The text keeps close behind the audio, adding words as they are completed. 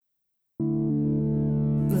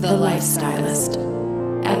The Lifestylist,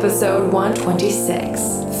 Episode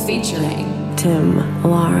 126, featuring Tim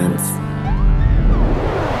Laurence.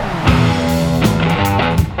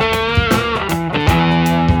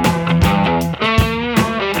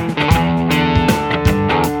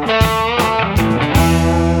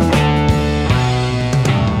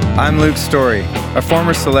 I'm Luke Story, a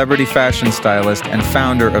former celebrity fashion stylist and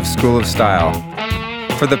founder of School of Style.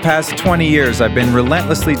 For the past 20 years, I've been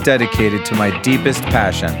relentlessly dedicated to my deepest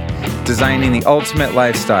passion, designing the ultimate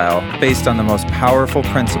lifestyle based on the most powerful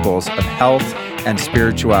principles of health and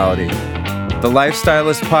spirituality. The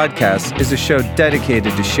Lifestylist Podcast is a show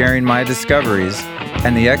dedicated to sharing my discoveries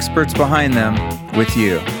and the experts behind them with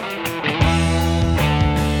you.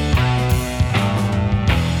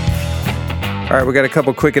 All right, we got a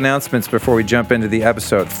couple quick announcements before we jump into the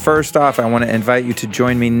episode. First off, I want to invite you to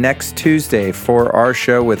join me next Tuesday for our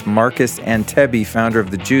show with Marcus Antebbe, founder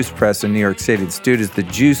of the Juice Press in New York City. This dude is the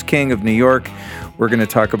Juice King of New York. We're going to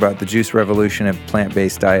talk about the juice revolution and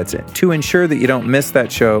plant-based diets. To ensure that you don't miss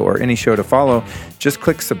that show or any show to follow, just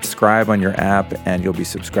click subscribe on your app and you'll be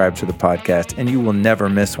subscribed to the podcast and you will never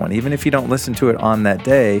miss one. Even if you don't listen to it on that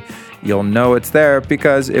day, you'll know it's there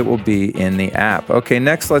because it will be in the app. Okay,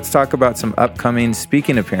 next let's talk about some upcoming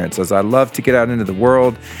speaking appearances. I love to get out into the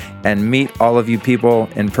world and meet all of you people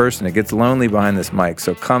in person. It gets lonely behind this mic,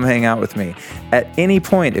 so come hang out with me. At any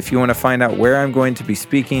point, if you want to find out where I'm going to be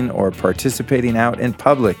speaking or participating out in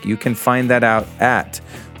public, you can find that out at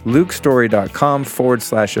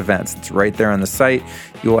lukestory.com/events. It's right there on the site.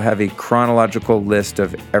 You will have a chronological list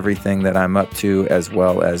of everything that I'm up to, as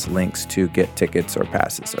well as links to get tickets or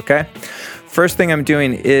passes, okay? First thing I'm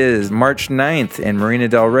doing is March 9th in Marina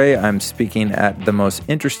Del Rey. I'm speaking at The Most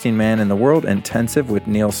Interesting Man in the World Intensive with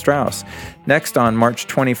Neil Strauss. Next, on March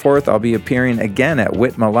 24th, I'll be appearing again at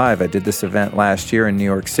Whitma Live. I did this event last year in New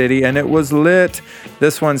York City, and it was lit.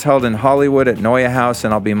 This one's held in Hollywood at Neue House,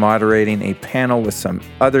 and I'll be moderating a panel with some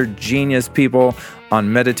other genius people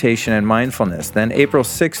on meditation and mindfulness. Then April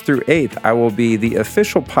 6th through 8th, I will be the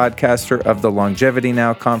official podcaster of the Longevity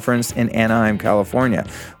Now conference in Anaheim, California.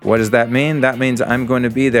 What does that mean? That means I'm going to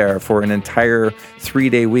be there for an entire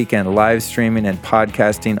 3-day weekend, live streaming and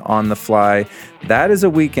podcasting on the fly. That is a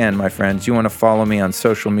weekend, my friends. You want to follow me on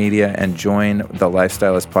social media and join the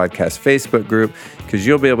Lifestylist Podcast Facebook group because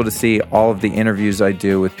you'll be able to see all of the interviews I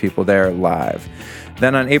do with people there live.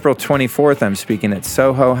 Then on April 24th, I'm speaking at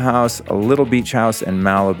Soho House, a little beach house in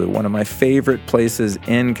Malibu, one of my favorite places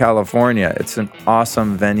in California. It's an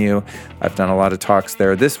awesome venue. I've done a lot of talks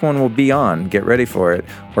there. This one will be on, get ready for it,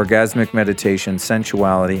 orgasmic meditation,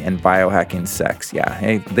 sensuality, and biohacking sex. Yeah,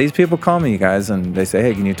 hey, these people call me, you guys, and they say,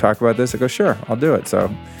 hey, can you talk about this? I go, sure, I'll do it. So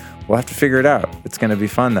we'll have to figure it out. It's going to be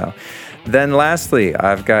fun, though. Then lastly,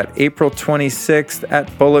 I've got April 26th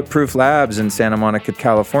at Bulletproof Labs in Santa Monica,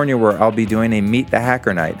 California, where I'll be doing a Meet the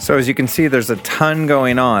Hacker Night. So as you can see, there's a ton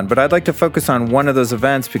going on, but I'd like to focus on one of those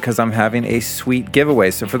events because I'm having a sweet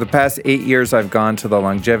giveaway. So for the past 8 years, I've gone to the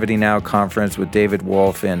Longevity Now conference with David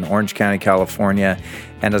Wolf in Orange County, California.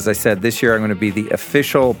 And as I said, this year I'm going to be the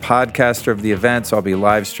official podcaster of the event, so I'll be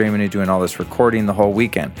live streaming and doing all this recording the whole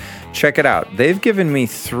weekend. Check it out. They've given me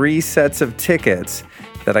 3 sets of tickets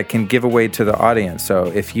that I can give away to the audience. So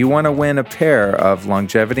if you want to win a pair of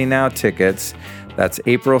Longevity Now tickets, that's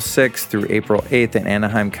April 6th through April 8th in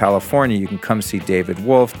Anaheim, California. You can come see David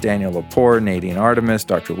Wolf, Daniel Lepore, Nadine Artemis,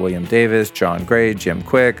 Dr. William Davis, John Gray, Jim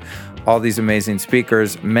Quick, all these amazing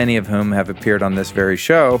speakers, many of whom have appeared on this very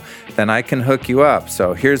show. Then I can hook you up.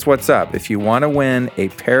 So here's what's up. If you want to win a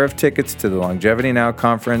pair of tickets to the Longevity Now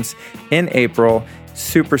conference in April,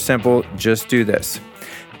 super simple, just do this.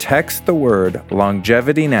 Text the word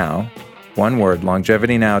Longevity Now, one word,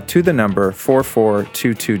 Longevity Now, to the number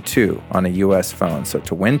 44222 on a U.S. phone. So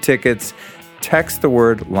to win tickets, text the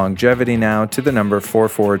word Longevity Now to the number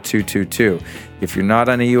 44222. If you're not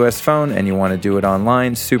on a U.S. phone and you want to do it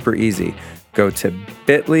online, super easy. Go to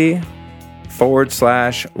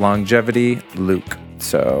bit.ly/LongevityLuke.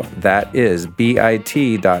 So that is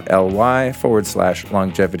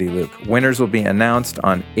bit.ly/LongevityLuke. Winners will be announced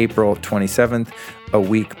on April 27th, a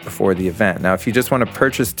week before the event. Now, if you just want to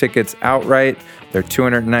purchase tickets outright, they're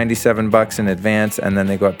 $297 in advance, and then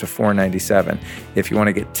they go up to $497. If you want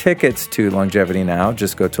to get tickets to Longevity Now,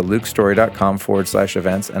 just go to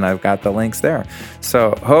lukestory.com/events, and I've got the links there.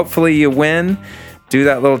 So hopefully you win. Do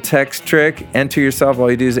that little text trick, enter yourself. All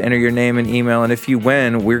you do is enter your name and email, and if you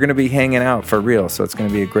win, we're going to be hanging out for real. So it's going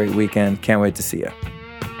to be a great weekend. Can't wait to see you.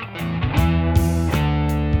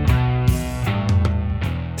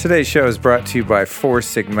 Today's show is brought to you by Four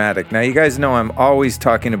Sigmatic. Now, you guys know I'm always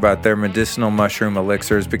talking about their medicinal mushroom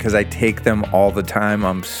elixirs because I take them all the time.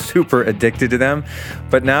 I'm super addicted to them.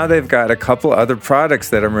 But now they've got a couple other products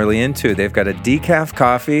that I'm really into. They've got a decaf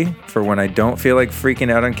coffee for when I don't feel like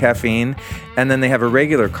freaking out on caffeine. And then they have a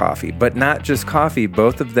regular coffee, but not just coffee.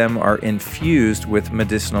 Both of them are infused with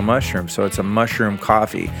medicinal mushrooms. So it's a mushroom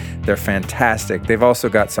coffee. They're fantastic. They've also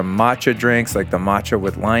got some matcha drinks like the matcha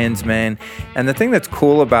with lion's mane. And the thing that's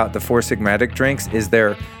cool about the Four Sigmatic drinks is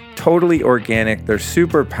they're totally organic. They're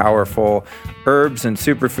super powerful herbs and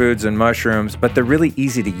superfoods and mushrooms, but they're really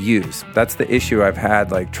easy to use. That's the issue I've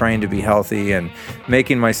had, like trying to be healthy and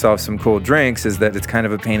making myself some cool drinks, is that it's kind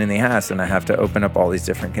of a pain in the ass and I have to open up all these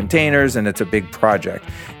different containers and it's a big project.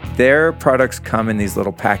 Their products come in these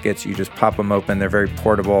little packets. You just pop them open. They're very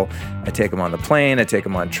portable. I take them on the plane. I take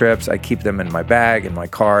them on trips. I keep them in my bag, in my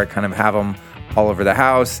car. I kind of have them all over the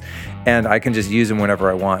house, and I can just use them whenever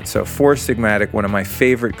I want. So Four Sigmatic, one of my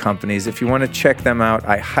favorite companies. If you want to check them out,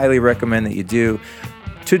 I highly recommend that you do.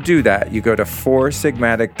 To do that, you go to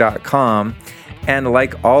foursigmatic.com, and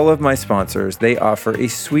like all of my sponsors, they offer a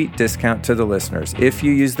sweet discount to the listeners. If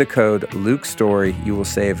you use the code LukeStory, you will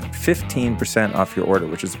save 15% off your order,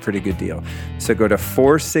 which is a pretty good deal. So go to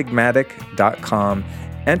foursigmatic.com,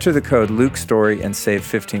 enter the code LukeStory, and save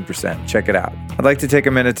 15%. Check it out. I'd like to take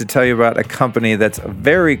a minute to tell you about a company that's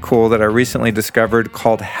very cool that I recently discovered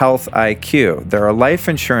called Health IQ. They're a life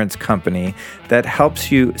insurance company that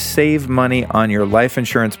helps you save money on your life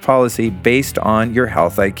insurance policy based on your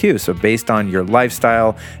Health IQ. So based on your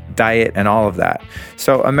lifestyle, diet, and all of that.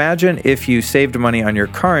 So imagine if you saved money on your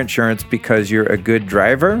car insurance because you're a good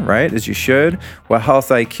driver, right? As you should. Well, Health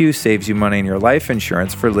IQ saves you money in your life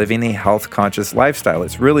insurance for living a health-conscious lifestyle.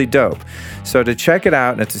 It's really dope. So to check it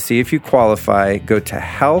out and to see if you qualify, go to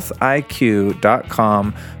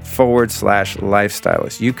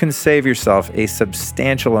healthiq.com/lifestylist. You can save yourself a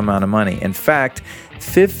substantial amount of money. In fact,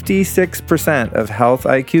 56% of Health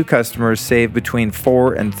IQ customers save between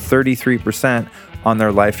 4 and 33% on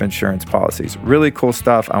their life insurance policies. Really cool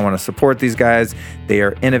stuff. I want to support these guys. They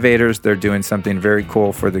are innovators. They're doing something very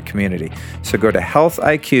cool for the community. So go to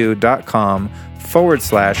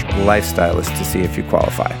healthiq.com/lifestylist to see if you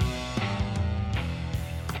qualify.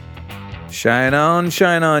 Shine on,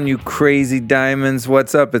 you crazy diamonds.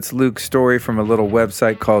 What's up? It's Luke Story from a little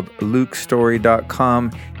website called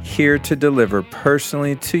lukestory.com, here to deliver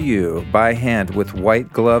personally to you by hand with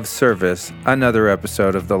white glove service another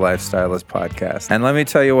episode of the Lifestylist Podcast. And let me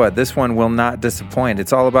tell you what, this one will not disappoint.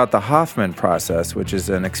 It's all about the Hoffman process, which is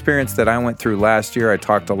an experience that I went through last year. I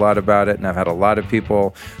talked a lot about it, and I've had a lot of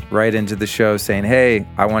people write into the show saying, hey,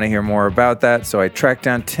 I want to hear more about that. So I tracked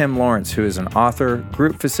down Tim Laurence, who is an author,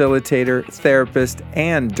 group facilitator, therapist,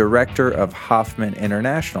 and director of Hoffman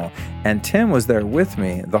International. And Tim was there with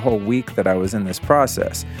me the whole week that I was in this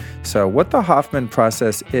process. So what the Hoffman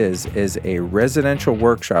process is a residential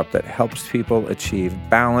workshop that helps people achieve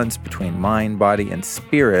balance between mind, body, and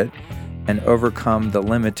spirit and overcome the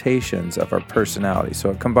limitations of our personality.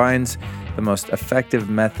 So it combines the most effective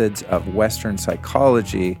methods of Western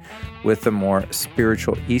psychology with the more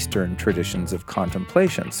spiritual Eastern traditions of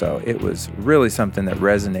contemplation. So it was really something that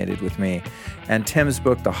resonated with me. And Tim's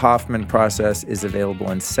book, The Hoffman Process, is available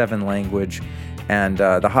in 7 languages. And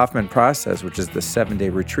the Hoffman Process, which is the 7-day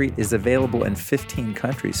retreat, is available in 15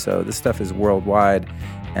 countries. So this stuff is worldwide,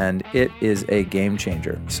 and it is a game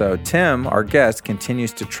changer. So Tim, our guest,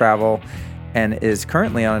 continues to travel and is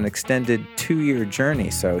currently on an extended 2-year journey.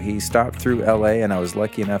 So he stopped through LA, and I was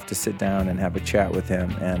lucky enough to sit down and have a chat with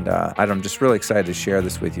him. And I'm just really excited to share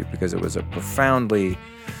this with you because it was a profoundly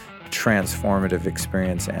transformative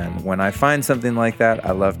experience. And when I find something like that,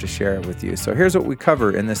 I love to share it with you. So here's what we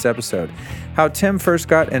cover in this episode: how Tim first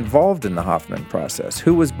got involved in the Hoffman process,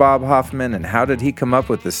 who was Bob Hoffman, and how did he come up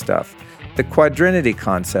with this stuff, the quadrinity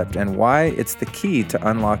concept and why it's the key to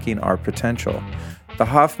unlocking our potential, the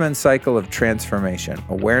Hoffman cycle of transformation,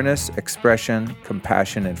 awareness, expression,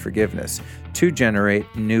 compassion, and forgiveness to generate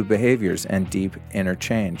new behaviors and deep inner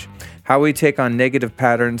change, how we take on negative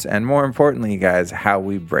patterns, and more importantly, you guys, how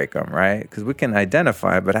we break them, right? Because we can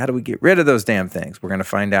identify, but how do we get rid of those damn things? We're going to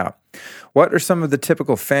find out. What are some of the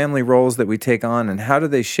typical family roles that we take on, and how do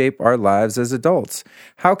they shape our lives as adults?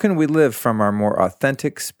 How can we live from our more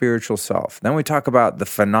authentic spiritual self? Then we talk about the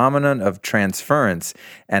phenomenon of transference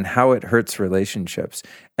and how it hurts relationships,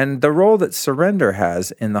 and the role that surrender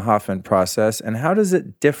has in the Hoffman process, and how does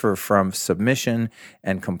it differ from submission? submission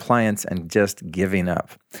and compliance and just giving up.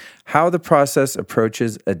 How the process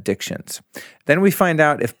approaches addictions. Then we find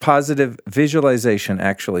out if positive visualization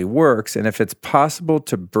actually works and if it's possible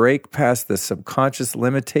to break past the subconscious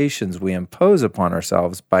limitations we impose upon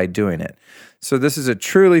ourselves by doing it. So this is a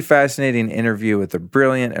truly fascinating interview with a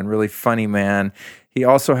brilliant and really funny man. He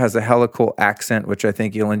also has a hella cool accent, which I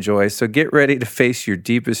think you'll enjoy. So get ready to face your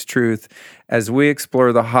deepest truth as we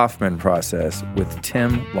explore the Hoffman process with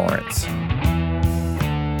Tim Laurence.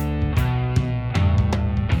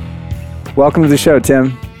 Welcome to the show,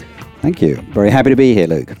 Tim. Thank you. Very happy to be here,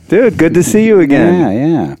 Luke. Dude, good to see you again.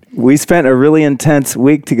 Yeah. We spent a really intense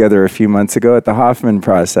week together a few months ago at the Hoffman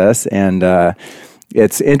process, and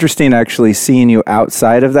it's interesting actually seeing you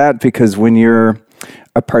outside of that, because when you're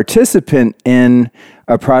a participant in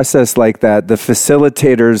a process like that, the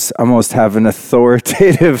facilitators almost have an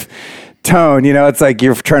authoritative tone. You know, it's like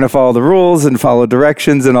you're trying to follow the rules and follow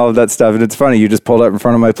directions and all of that stuff. And it's funny, you just pulled up in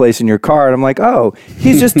front of my place in your car, and I'm like, oh,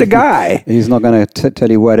 he's just a guy. He's not going to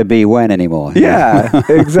tell you where to be when anymore. Yeah,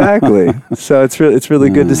 exactly. So it's really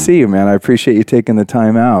good to see you, man. I appreciate you taking the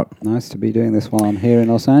time out. Nice to be doing this while I'm here in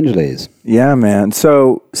Los Angeles. Yeah, man.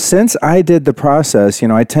 So since I did the process, you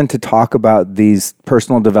know, I tend to talk about these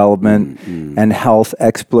personal development and health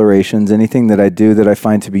explorations. Anything that I do that I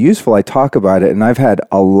find to be useful, I talk about it. And I've had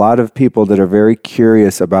a lot of people that are very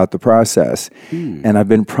curious about the process. And I've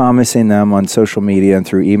been promising them on social media and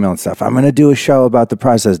through email and stuff, I'm going to do a show about the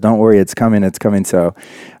process. Don't worry, it's coming. So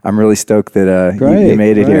I'm really stoked that you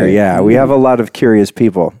made it here. Yeah, we have a lot of curious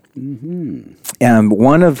people. And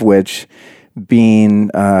one of which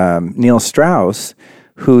being Neil Strauss,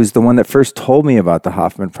 who's the one that first told me about the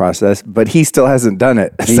Hoffman process, but he still hasn't done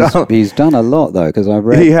it. He's done a lot, though, because I've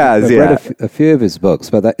read a few of his books.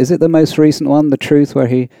 But is it the most recent one, The Truth, where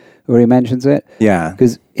he mentions it? Yeah.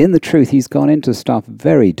 Because in The Truth, he's gone into stuff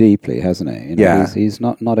very deeply, hasn't he? You know, he's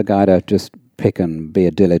not a guy to just pick and be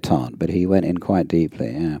a dilettante, but he went in quite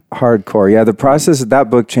deeply. Yeah, hardcore. Yeah, the process of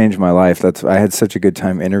that book changed my life. I had such a good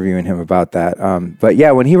time interviewing him about that. But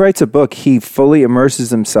yeah, when he writes a book, he fully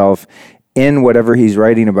immerses himself in whatever he's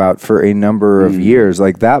writing about for a number of years.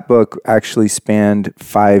 Like that book actually spanned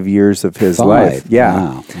 5 years of his life.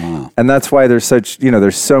 Yeah. Wow. And that's why there's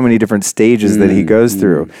so many different stages that he goes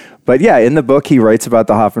through. But yeah, in the book, he writes about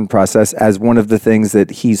the Hoffman process as one of the things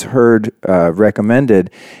that he's heard recommended.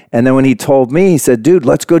 And then when he told me, he said, dude,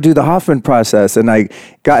 let's go do the Hoffman process. And I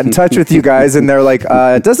got in touch with you guys, and they're like,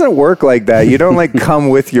 it doesn't work like that. You don't like come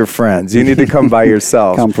with your friends. You need to come by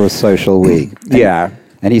yourself. Come for a social week. Yeah.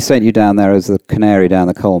 And he sent you down there as the canary down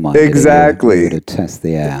the coal mine. Exactly. To test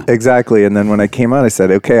the air. Exactly. And then when I came out, I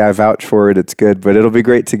said, okay, I vouch for it. It's good. But it'll be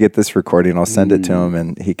great to get this recording. I'll send it to him,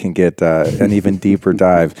 and he can get an even deeper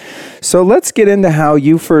dive. So let's get into how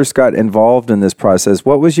you first got involved in this process.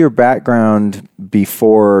 What was your background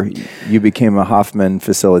before you became a Hoffman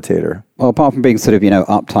facilitator? Well, apart from being sort of,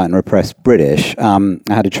 uptight and repressed British, I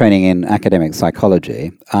had a training in academic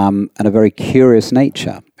psychology and a very curious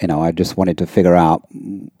nature. I just wanted to figure out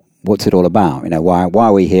what's it all about. Why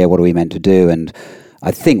are we here? What are we meant to do? And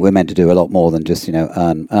I think we're meant to do a lot more than just,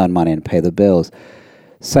 earn money and pay the bills.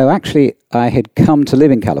 So actually, I had come to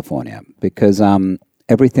live in California because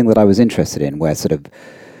everything that I was interested in, where sort of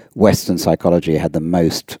Western psychology had the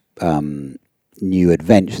most new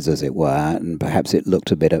adventures, as it were, and perhaps it looked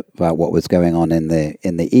a bit about what was going on in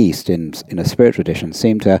the East in a spiritual tradition,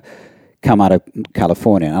 seemed to come out of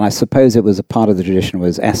California. And I suppose it was a part of the tradition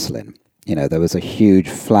was Esalen. There was a huge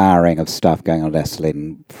flowering of stuff going on at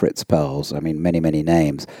Esalen, Fritz Perls, many, many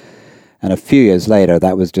names. And a few years later,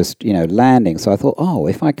 that was just, landing. So I thought,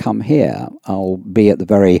 if I come here, I'll be at the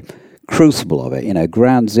very crucible of it,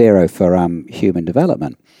 ground zero for human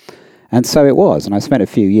development. And so it was. And I spent a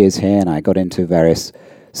few years here, and I got into various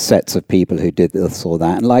sets of people who did this or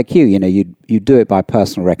that. And like you do it by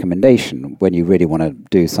personal recommendation when you really want to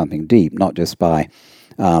do something deep, not just by,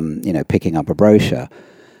 picking up a brochure.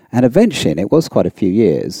 And eventually, and it was quite a few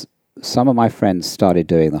years, some of my friends started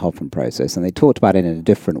doing the Hoffman process, and they talked about it in a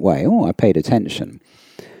different way. I paid attention.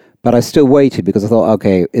 But I still waited because I thought,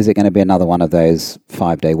 okay, is it going to be another one of those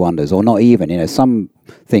 5-day wonders? Or not even, some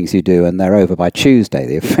things you do and they're over by Tuesday,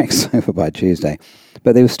 the effect's over by Tuesday.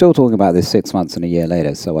 But they were still talking about this 6 months and a year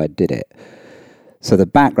later, so I did it. So the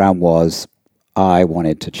background was I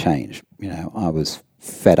wanted to change. I was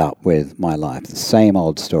fed up with my life. The same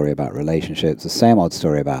old story about relationships, the same old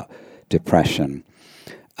story about depression.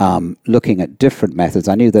 Looking at different methods.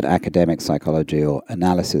 I knew that academic psychology or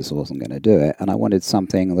analysis wasn't going to do it, and I wanted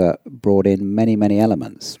something that brought in many, many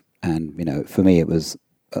elements. And for me, it was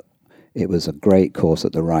a great course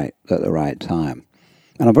at the right time.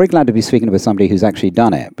 And I'm very glad to be speaking with somebody who's actually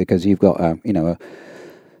done it, because you've got a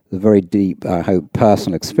very deep, I hope,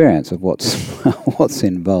 personal experience of what's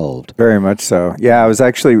involved. Very much so. Yeah, I was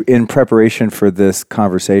actually, in preparation for this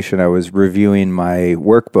conversation, I was reviewing my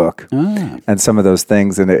workbook and some of those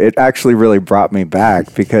things, and it actually really brought me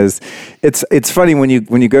back, because it's funny when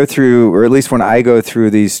you go through, or at least when I go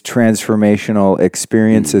through these transformational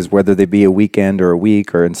experiences, whether they be a weekend or a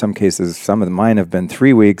week, or in some cases, some of mine have been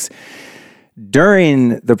 3 weeks.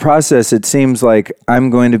 During the process, it seems like I'm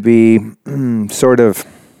going to be sort of,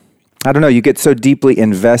 I don't know, you get so deeply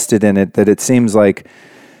invested in it that it seems like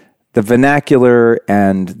the vernacular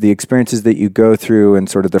and the experiences that you go through and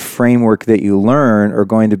sort of the framework that you learn are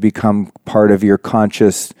going to become part of your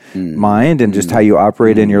conscious mind and just how you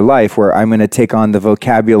operate in your life, where I'm going to take on the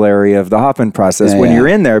vocabulary of the Hoffman process when you're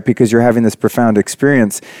in there, because you're having this profound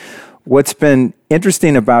experience. What's been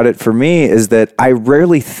interesting about it for me is that I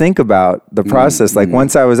rarely think about the process. Like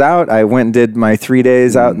once I was out, I went and did my 3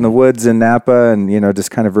 days out in the woods in Napa, and, just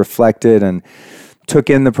kind of reflected and took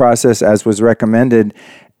in the process as was recommended.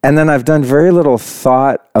 And then I've done very little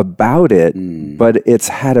thought about it, but it's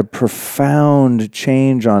had a profound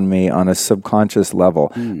change on me on a subconscious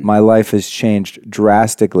level. My life has changed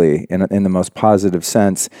drastically in the most positive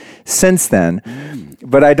sense since then.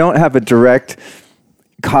 But I don't have a direct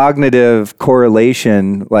cognitive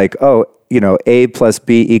correlation, like, A plus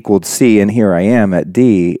B equaled C, and here I am at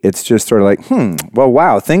D. It's just sort of like, well,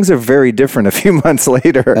 wow, things are very different a few months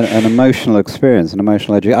later. An emotional experience, an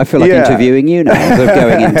emotional education. I feel like interviewing you now, instead of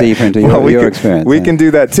going in deeper into your experience. We can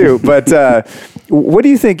do that too. But what do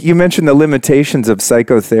you think? You mentioned the limitations of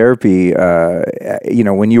psychotherapy.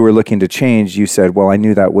 When you were looking to change, you said, well, I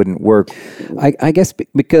knew that wouldn't work. I guess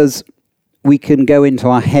because we can go into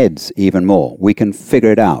our heads even more. We can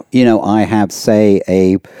figure it out. I have, say,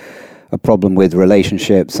 a problem with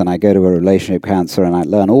relationships, and I go to a relationship counselor and I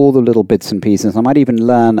learn all the little bits and pieces. I might even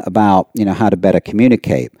learn about, how to better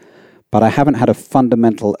communicate. But I haven't had a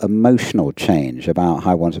fundamental emotional change about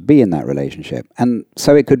how I want to be in that relationship. And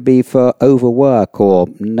so it could be for overwork or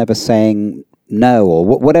never saying no, or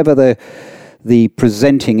whatever the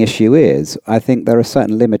presenting issue is. I think there are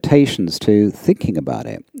certain limitations to thinking about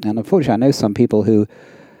it. And unfortunately, I know some people who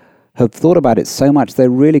have thought about it so much, they're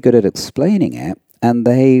really good at explaining it, and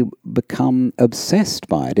they become obsessed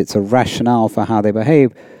by it. It's a rationale for how they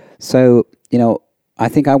behave. So, I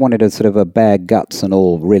think I wanted a sort of a bare guts and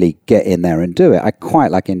all really get in there and do it. I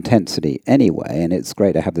quite like intensity anyway, and it's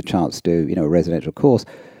great to have the chance to do, a residential course.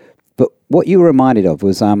 But what you were reminded of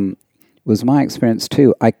was my experience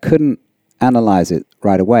too. I couldn't analyze it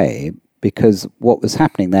right away because what was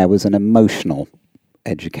happening there was an emotional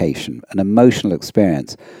education, an emotional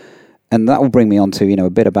experience. And that will bring me on to, a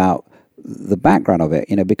bit about the background of it,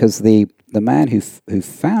 because the man who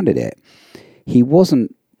founded it, he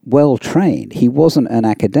wasn't well trained. He wasn't an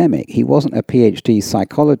academic. He wasn't a PhD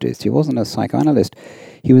psychologist. He wasn't a psychoanalyst.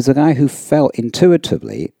 He was a guy who felt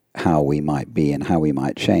intuitively how we might be and how we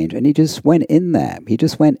might change. And he just went in there.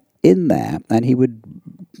 And he would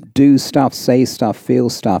do stuff, say stuff, feel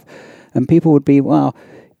stuff. And people would be, well,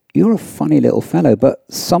 you're a funny little fellow, but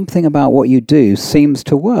something about what you do seems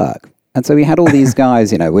to work. And so we had all these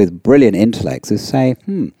guys, with brilliant intellects who say,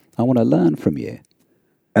 I want to learn from you.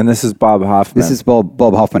 And this is Bob Hoffman. This is Bob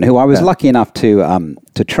Hoffman, who I was lucky enough to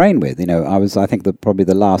train with. I was, I think, probably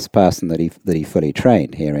the last person that he fully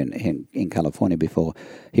trained here in California before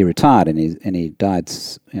he retired, and he died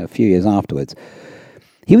a few years afterwards.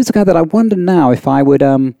 He was the guy that I wonder now if I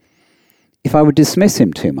would dismiss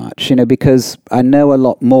him too much, because I know a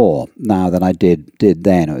lot more now than I did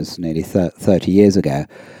then. It was nearly 30 years ago.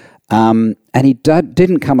 And he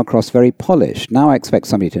didn't come across very polished. Now I expect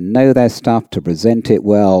somebody to know their stuff, to present it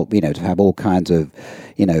well, to have all kinds of,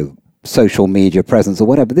 social media presence or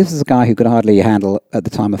whatever. This is a guy who could hardly handle, at the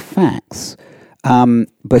time, a fax.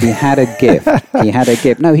 But he had a gift.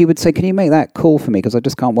 No, he would say, can you make that call for me? Because I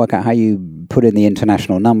just can't work out how you put in the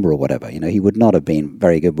international number or whatever. He would not have been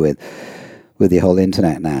very good with the whole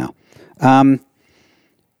internet now.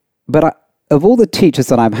 But of all the teachers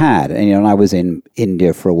that I've had, and I was in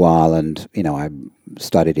India for a while, and I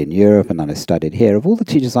studied in Europe, and then I studied here. Of all the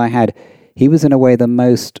teachers I had, he was in a way the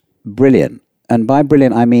most brilliant. And by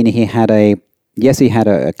brilliant, I mean he had a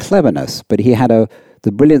cleverness, but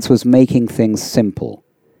the brilliance was making things simple.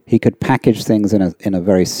 He could package things in a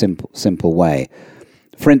very simple way.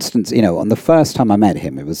 For instance, on the first time I met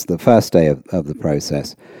him, it was the first day of the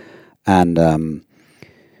process, and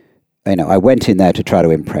I went in there to try to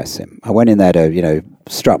impress him. I went in there to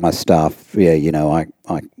strut my stuff.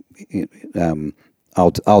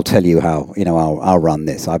 I'll tell you how I'll run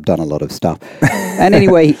this. I've done a lot of stuff, and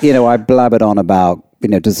anyway, I blabbered on about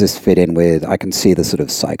does this fit in with, I can see the sort of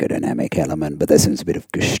psychodynamic element, but there seems a bit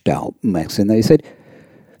of Gestalt mix in there. He said,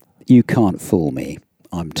 you can't fool me.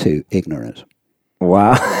 I'm too ignorant.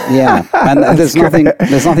 Wow. Yeah. And there's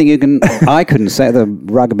nothing you can, I couldn't say, the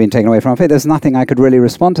rug had been taken away from my feet. There's nothing I could really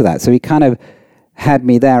respond to that. So he kind of had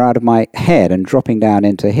me there out of my head and dropping down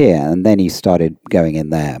into here. And then he started going in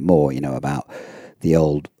there more, about the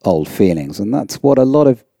old feelings. And that's what a lot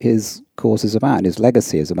of his course is about, and his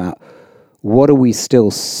legacy is about. What are we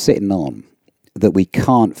still sitting on that we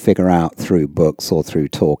can't figure out through books or through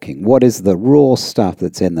talking? What is the raw stuff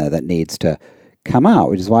that's in there that needs to come out?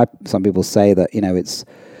 Which is why some people say that,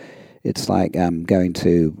 it's like going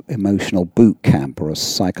to emotional boot camp or a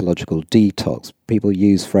psychological detox. People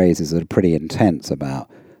use phrases that are pretty intense about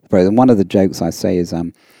the process. And one of the jokes I say is,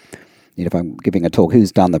 if I'm giving a talk,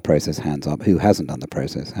 who's done the process, hands up. Who hasn't done the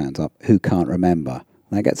process, hands up. Who can't remember?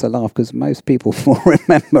 That gets a laugh because most people will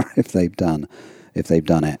remember if they've done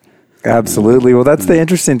it. Absolutely. Well, that's the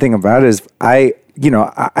interesting thing about it is I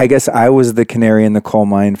guess I was the canary in the coal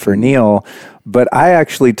mine for Neil, but I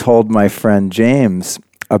actually told my friend James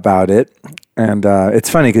about it. And it's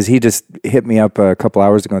funny because he just hit me up a couple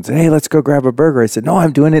hours ago and said, hey, let's go grab a burger. I said, no,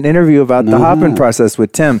 I'm doing an interview about the Hoffman process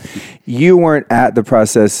with Tim. You weren't at the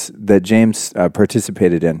process that James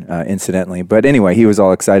participated in, incidentally. But anyway, he was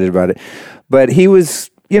all excited about it. But he was,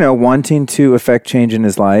 wanting to affect change in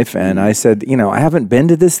his life. And I said, I haven't been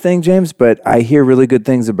to this thing, James, but I hear really good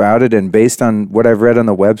things about it. And based on what I've read on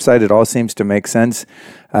the website, it all seems to make sense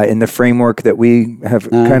in the framework that we have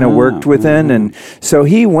kind of worked within. And so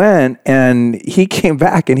he went and he came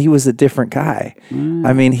back and he was a different guy.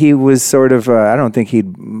 I mean, he was sort of, I don't think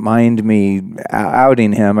he'd mind me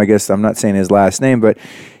outing him. I guess I'm not saying his last name, but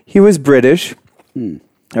he was British.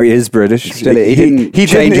 Or he is British. Still, he didn't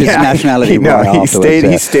change his nationality.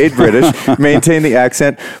 He stayed British, maintained the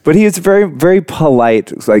accent, but he was very, very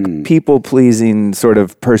polite, like people-pleasing sort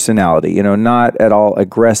of personality. Not at all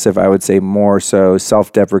aggressive. I would say more so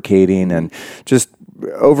self-deprecating and just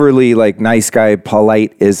overly like nice guy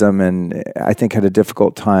polite-ism, and I think had a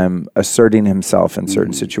difficult time asserting himself in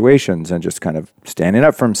certain situations and just kind of standing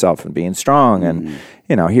up for himself and being strong. And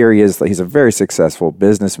here he is. He's a very successful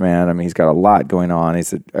businessman. I mean, he's got a lot going on.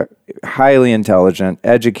 He's a highly intelligent,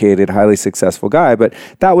 educated, highly successful guy. But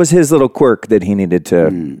that was his little quirk that he needed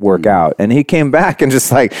to work out. And he came back and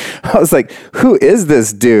just I was like, who is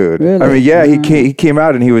this dude? Really? I mean, he came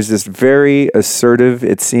out and he was just very assertive.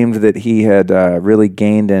 It seemed that he had really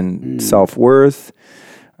gained in self-worth.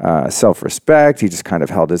 Self-respect. He just kind of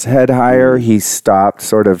held his head higher. He stopped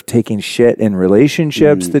sort of taking shit in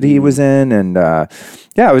relationships that he was in. And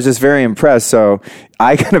I was just very impressed. So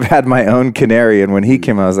I kind of had my own canary. And when he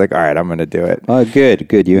came, I was like, all right, I'm going to do it. Oh,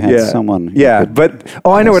 good. You had someone. Yeah. But,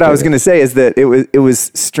 I know what I was going to say is that it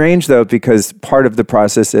was strange, though, because part of the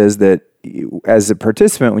process is that as a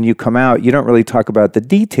participant, when you come out, you don't really talk about the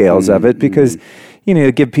details of it because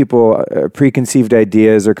give people preconceived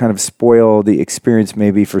ideas or kind of spoil the experience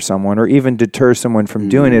maybe for someone or even deter someone from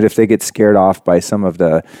doing it if they get scared off by some of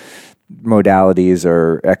the modalities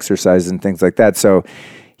or exercises and things like that. So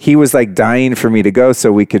he was like dying for me to go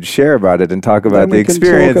so we could share about it and talk about the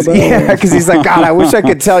experience. Because he's like, God, I wish I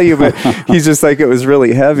could tell you, but he's just like, it was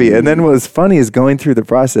really heavy. And then what was funny is going through the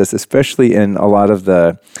process, especially in a lot of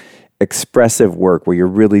the expressive work where you're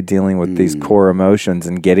really dealing with these core emotions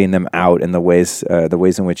and getting them out in the ways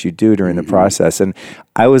in which you do during the process. And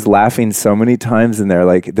I was laughing so many times in there.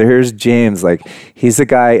 Like, there's James, like he's a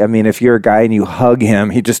guy. I mean, if you're a guy and you hug him,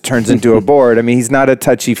 he just turns into a board. I mean, he's not a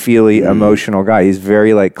touchy-feely emotional guy. He's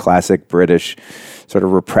very like classic British sort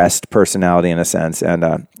of repressed personality in a sense.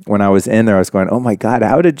 And when I was in there, I was going, oh my God,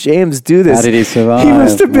 how did James do this? How did he survive? He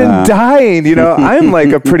must have been dying. I'm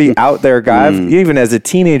like a pretty out there guy. Even as a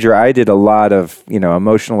teenager, I did a lot of,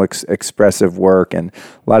 emotional expressive work and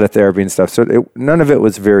a lot of therapy and stuff. So none of it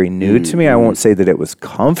was very new to me. I won't say that it was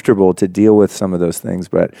comfortable to deal with some of those things,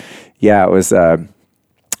 but yeah, it was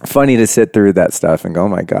funny to sit through that stuff and go, oh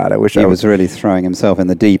my God, I wish I was really throwing himself in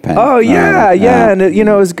the deep end. Oh yeah. And it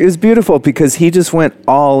was beautiful because he just went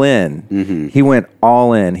all in. He went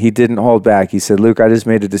all in. He didn't hold back. He said, Luke, I just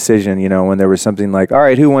made a decision, when there was something like, all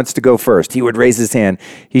right, who wants to go first? He would raise his hand.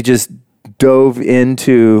 He just dove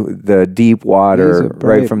into the deep water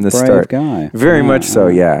right from the start. Guy. Very much so,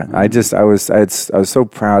 yeah. I was so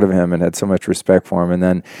proud of him and had so much respect for him. And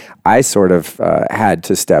then I sort of had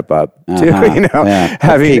to step up too, having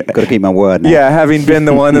got to keep my word now. Yeah, having been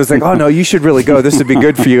the one that was like, oh no, you should really go. This would be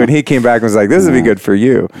good for you. And he came back and was like, this would be good for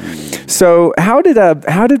you. So how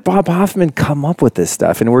did Bob Hoffman come up with this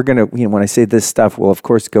stuff? And we're gonna, when I say this stuff, we'll of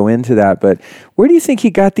course go into that. But where do you think he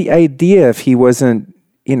got the idea if he wasn't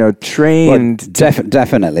trained.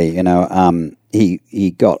 Definitely,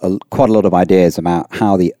 he got quite a lot of ideas about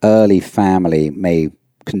how the early family may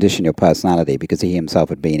condition your personality, because he himself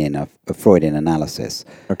had been in a Freudian analysis.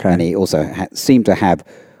 Okay. And he also seemed to have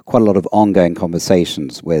quite a lot of ongoing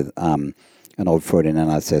conversations with an old Freudian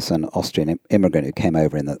analysis, an Austrian immigrant who came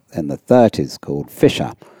over in the 30s called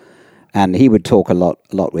Fischer. And he would talk a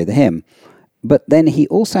lot with him. But then he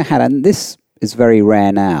also had, and this is very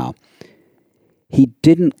rare now, he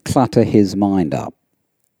didn't clutter his mind up.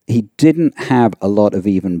 He didn't have a lot of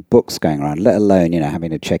even books going around, let alone, having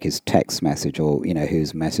to check his text message or,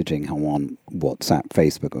 who's messaging him on WhatsApp,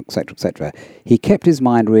 Facebook, et cetera, et cetera. He kept his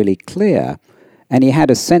mind really clear, and he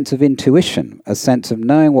had a sense of intuition, a sense of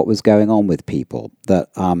knowing what was going on with people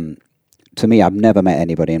that, to me, I've never met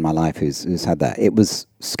anybody in my life who's had that. It was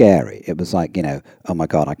scary. It was like, oh my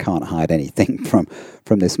God, I can't hide anything from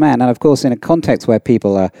this man. And of course, in a context where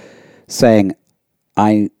people are saying,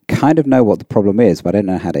 I kind of know what the problem is, but I don't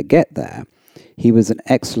know how to get there, he was an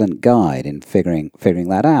excellent guide in figuring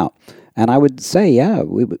that out. And I would say,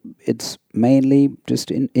 it's mainly just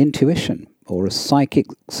intuition or a psychic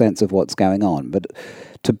sense of what's going on. But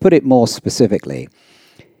to put it more specifically,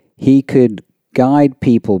 he could guide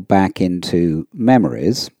people back into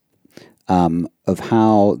memories of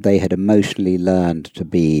how they had emotionally learned to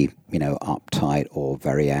be, uptight or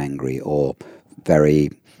very angry or very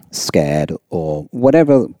scared or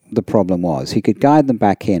whatever the problem was. He could guide them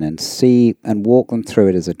back in and see and walk them through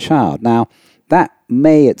it as a child. Now, that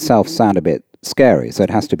may itself sound a bit scary, so it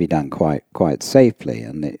has to be done quite safely,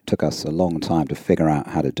 and it took us a long time to figure out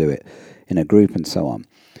how to do it in a group and so on.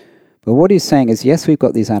 But what he's saying is, yes, we've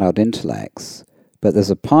got these adult intellects, but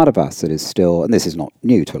there's a part of us that is still, and this is not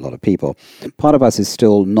new to a lot of people, part of us is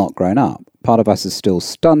still not grown up. Part of us is still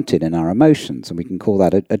stunted in our emotions, and we can call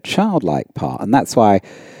that a childlike part. And that's why,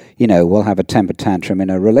 we'll have a temper tantrum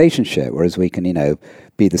in a relationship, whereas we can,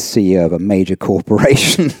 be the CEO of a major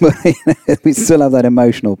corporation, but we still have that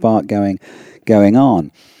emotional part going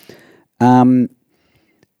on. And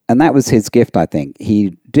that was his gift, I think.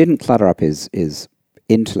 He didn't clutter up his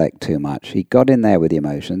intellect too much. He got in there with the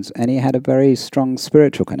emotions, and he had a very strong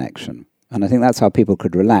spiritual connection. And I think that's how people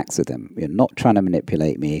could relax with him. You're not trying to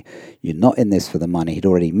manipulate me. You're not in this for the money. He'd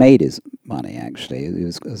already made his money, actually. He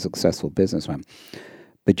was a successful businessman.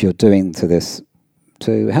 But you're doing this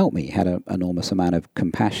to help me. He had an enormous amount of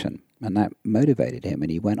compassion, and that motivated him.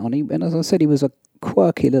 And he went on. And as I said, he was a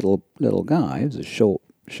quirky little guy. He was a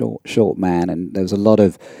short man, and there was a lot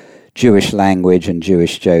of Jewish language and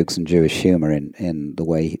Jewish jokes and Jewish humor in the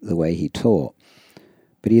way he taught.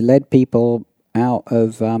 But he led people out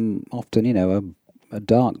of often, a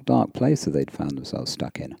dark place that they'd found themselves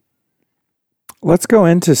stuck in. Let's go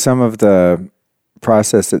into some of the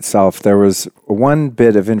process itself. There was one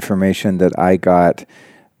bit of information that I got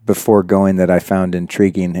before going that I found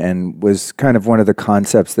intriguing and was kind of one of the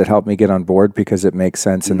concepts that helped me get on board because it makes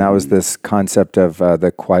sense, and that was this concept of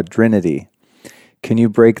the quadrinity. Can you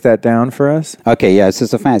break that down for us? Okay, yeah, it's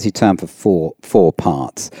just a fancy term for four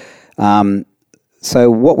parts.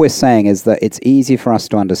 So what we're saying is that it's easy for us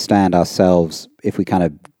to understand ourselves if we kind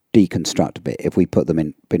of deconstruct a bit, if we put them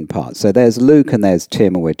in parts. So there's Luke and there's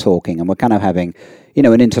Tim, and we're talking, and we're kind of having,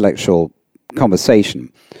 an intellectual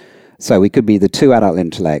conversation. So we could be the two adult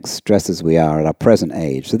intellects dressed as we are at our present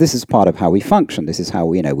age. So this is part of how we function. This is how,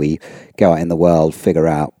 we go out in the world, figure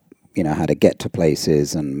out, how to get to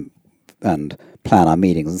places and plan our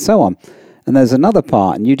meetings and so on. And there's another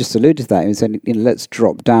part, and you just alluded to that, and said, let's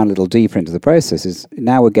drop down a little deeper into the process, is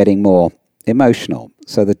now we're getting more emotional.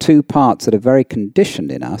 So the two parts that are very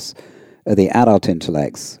conditioned in us are the adult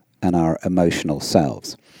intellects and our emotional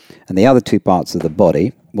selves. And the other two parts of the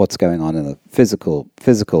body, what's going on in the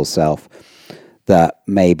physical self, that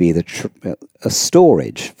may be a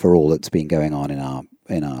storage for all that's been going on in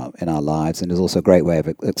our lives, and is also a great way of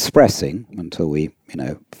expressing until we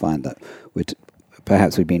find that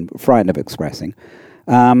perhaps we've been frightened of expressing.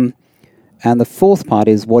 And the fourth part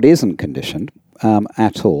is what isn't conditioned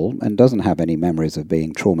at all and doesn't have any memories of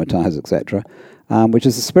being traumatized, etc., which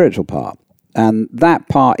is the spiritual part. And that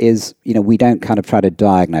part is, we don't kind of try to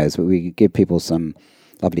diagnose, but we give people some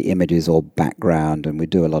lovely images or background, and we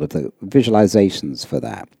do a lot of the visualizations for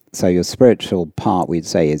that. So your spiritual part, we'd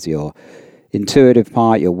say, is your intuitive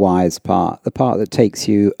part, your wise part, the part that takes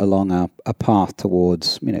you along a path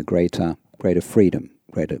towards, greater freedom,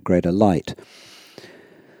 greater light.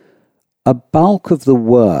 A bulk of the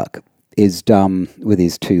work is done with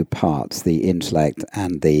these two parts, the intellect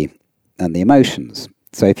and the emotions.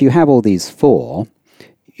 So if you have all these four,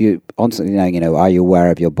 you constantly knowing, are you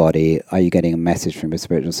aware of your body? Are you getting a message from your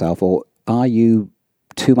spiritual self? Or are you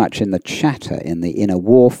too much in the chatter, in the inner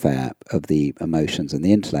warfare of the emotions and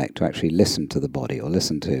the intellect to actually listen to the body or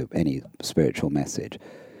listen to any spiritual message.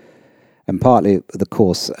 And partly the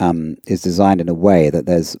course is designed in a way that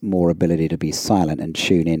there's more ability to be silent and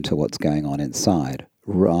tune into what's going on inside,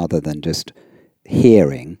 rather than just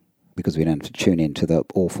hearing, because we don't have to tune into the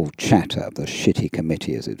awful chatter, the shitty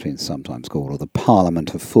committee, as it's been sometimes called, or the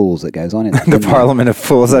parliament of fools that goes on in the parliament of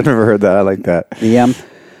fools. I've never heard that. I like that.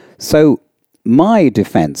 So my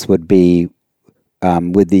defense would be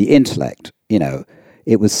with the intellect.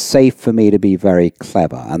 It was safe for me to be very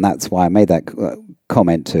clever, and that's why I made that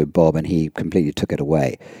comment to Bob, and he completely took it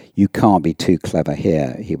away. You can't be too clever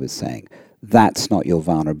here, he was saying. That's not your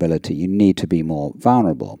vulnerability. You need to be more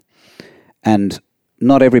vulnerable. And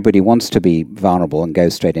not everybody wants to be vulnerable and go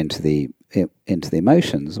straight into the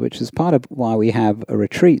emotions, which is part of why we have a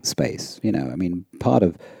retreat space. Part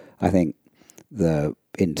of, I think, the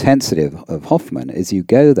intensity of Hoffman is you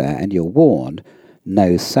go there and you're warned,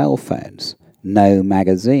 no cell phones, no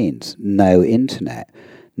magazines, no internet,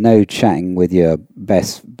 no chatting with your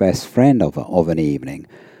best friend of an evening,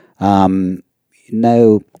 no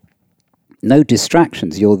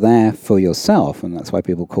distractions. You're there for yourself, and that's why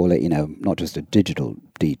people call it, not just a digital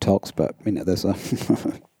detox, but there's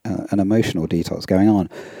an emotional detox going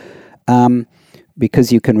on,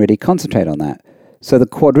 because you can really concentrate on that. So the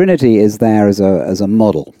quadrinity is there as a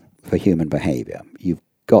model for human behavior. You've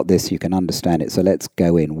got this, you can understand it. So let's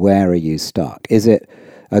go in. Where are you stuck? Is it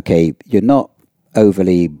okay? You're not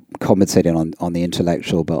overly compensating on the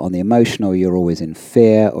intellectual, but on the emotional, you're always in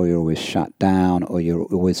fear, or you're always shut down, or you're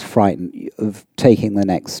always frightened of taking the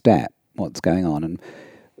next step. What's going on? And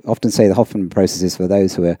I often say the Hoffman process is for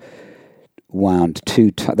those who are wound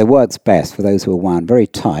too tight. It works best for those who are wound very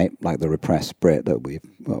tight, like the repressed Brit that we've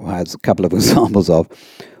had a couple of examples of,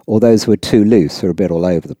 or those who are too loose, who are a bit all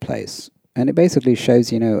over the place. And it basically shows,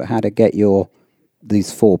 how to get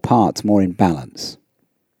these four parts more in balance.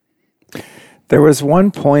 There was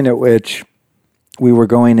one point at which we were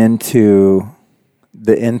going into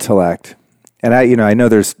the intellect, and I know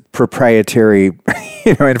there's proprietary,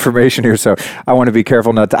 information here, so I want to be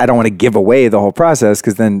careful I don't want to give away the whole process,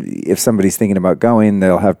 because then if somebody's thinking about going,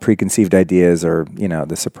 they'll have preconceived ideas, or,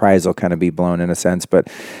 the surprise will kind of be blown in a sense. But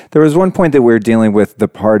there was one point that we were dealing with the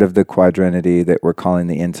part of the quadrinity that we're calling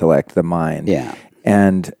the intellect, the mind. Yeah.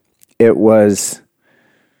 And it was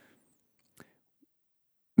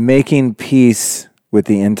making peace with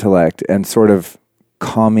the intellect and sort of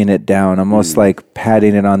calming it down, almost like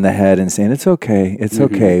patting it on the head and saying, it's okay, it's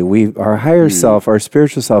okay. Our higher self, our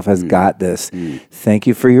spiritual self has got this. Thank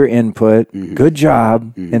you for your input. Good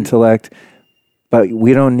job, intellect. But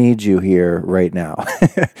we don't need you here right now.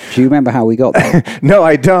 Do you remember how we got there? No,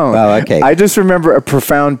 I don't. Oh, okay. I just remember a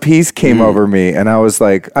profound peace came over me, and I was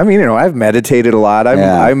like, I've meditated a lot.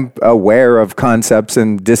 I'm aware of concepts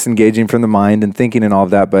and disengaging from the mind and thinking and all of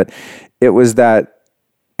that, but it was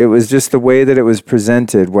just the way that it was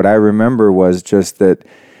presented. What I remember was just that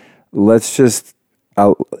let's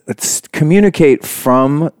communicate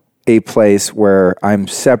from a place where I'm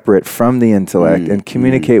separate from the intellect and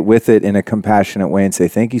communicate with it in a compassionate way and say,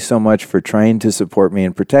 thank you so much for trying to support me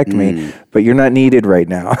and protect me, but you're not needed right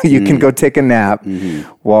now. You can go take a nap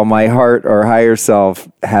while my heart or higher self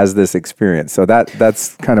has this experience. So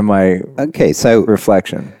that's kind of my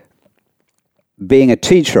reflection. Being a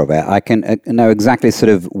teacher of it, I can know exactly sort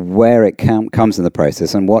of where it comes in the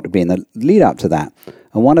process and what would be in the lead up to that.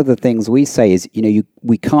 And one of the things we say is,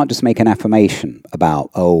 we can't just make an affirmation about,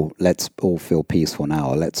 let's all feel peaceful now,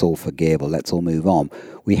 or let's all forgive, or let's all move on.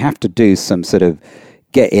 We have to do some sort of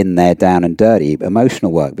get in there, down and dirty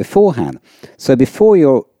emotional work beforehand. So before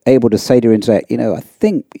you're able to say to your intellect, I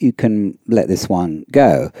think you can let this one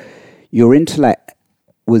go, your intellect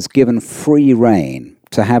was given free rein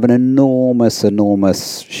to have an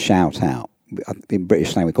enormous shout out. In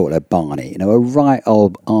British slang we call it a Barney, a right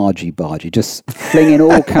old argy-bargy, just flinging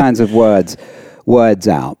all kinds of words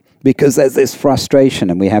out, because there's this frustration,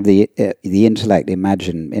 and we have the intellect,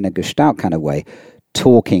 imagine in a Gestalt kind of way,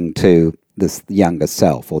 talking to this younger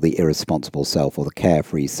self, or the irresponsible self, or the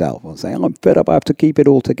carefree self, or saying, I'm fed up, I have to keep it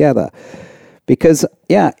all together. Because,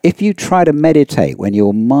 if you try to meditate when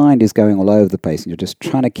your mind is going all over the place and you're just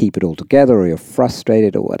trying to keep it all together, or you're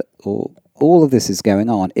frustrated, or all of this is going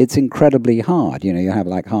on, it's incredibly hard. You have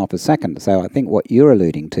like half a second. So I think what you're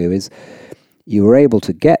alluding to is you were able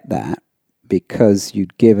to get that because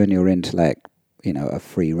you'd given your intellect, a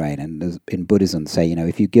free rein. And in Buddhism say,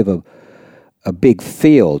 if you give a big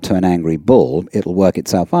field to an angry bull, it'll work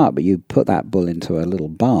itself out. But you put that bull into a little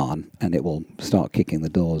barn and it will start kicking the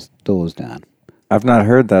doors down. I've not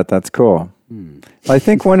heard that. That's cool. I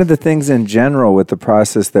think one of the things in general with the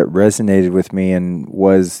process that resonated with me and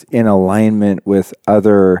was in alignment with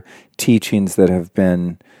other teachings that have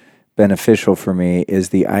been beneficial for me is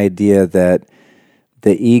the idea that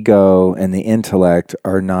the ego and the intellect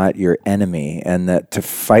are not your enemy, and that to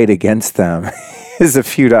fight against them is a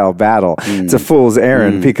futile battle. It's a fool's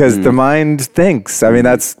errand because the mind thinks. I mean,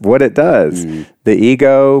 that's what it does. The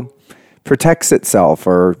ego protects itself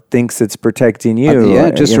or thinks it's protecting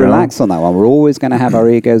you. Just relax on that one. We're always going to have our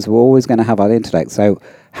egos. We're always going to have our intellect. So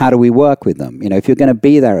how do we work with them? If you're going to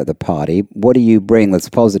be there at the party, what do you bring that's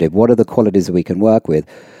positive? What are the qualities that we can work with?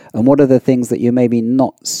 And what are the things that you're maybe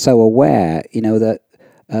not so aware, that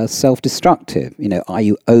are self-destructive? Are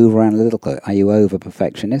you over-analytical? Are you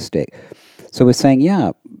over-perfectionistic? So we're saying,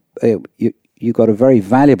 you've got a very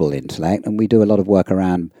valuable intellect, and we do a lot of work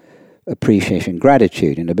around appreciation,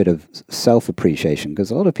 gratitude, and a bit of self-appreciation, because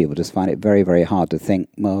a lot of people just find it very, very hard to think,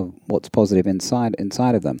 well, what's positive inside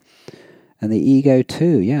of them. And the ego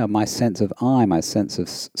too, my sense of I, my sense of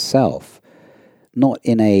self, not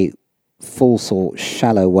in a false or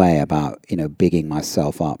shallow way about, bigging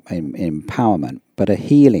myself up in empowerment, but a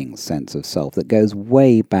healing sense of self that goes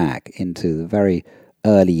way back into the very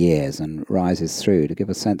early years and rises through to give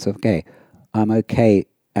a sense of, okay, I'm okay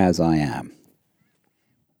as I am.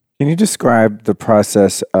 Can you describe the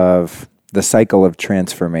process of the cycle of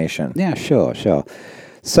transformation? Yeah, sure.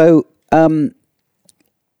 So,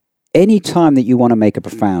 any time that you want to make a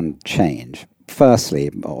profound change,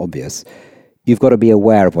 firstly, obvious, you've got to be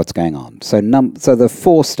aware of what's going on. So the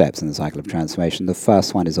 4 steps in the cycle of transformation. The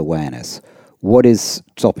first one is awareness. What is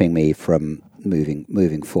stopping me from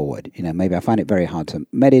moving forward? Maybe I find it very hard to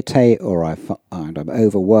meditate, or I find I'm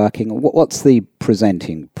overworking. What's the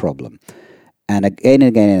presenting problem? And again and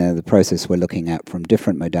again in the process, we're looking at from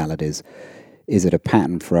different modalities. Is it a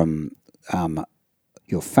pattern from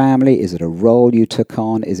your family? Is it a role you took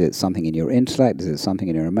on? Is it something in your intellect? Is it something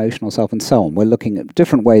in your emotional self? And so on. We're looking at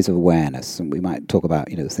different ways of awareness, and we might talk about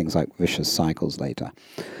things like vicious cycles later.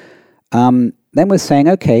 Then we're saying,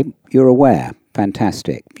 okay, you're aware.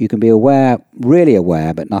 Fantastic. You can be aware, really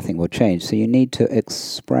aware, but nothing will change. So you need to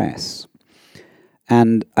express.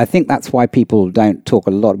 And I think that's why people don't talk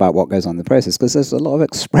a lot about what goes on in the process, because there's a lot of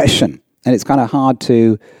expression, and it's kind of hard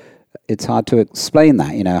to explain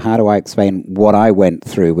that. How do I explain what I went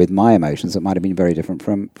through with my emotions that might have been very different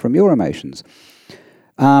from your emotions?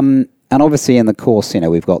 And obviously in the course,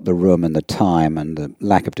 we've got the room and the time and the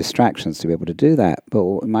lack of distractions to be able to do that. But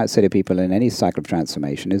what we might say to people in any cycle of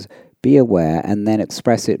transformation is be aware and then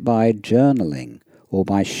express it by journaling or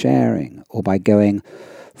by sharing or by going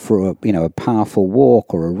for a powerful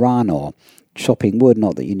walk or a run or chopping wood.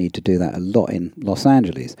 Not that you need to do that a lot in Los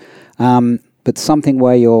Angeles, but something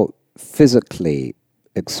where you're physically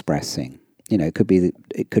expressing. It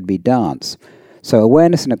could be dance. So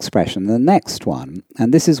awareness and expression. The next one,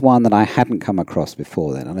 and this is one that I hadn't come across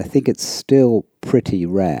before then, and I think it's still pretty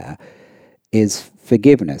rare, is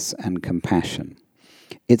forgiveness and compassion.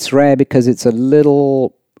 It's rare because it's a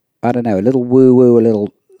little, a little woo-woo, a little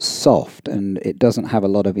soft, and it doesn't have a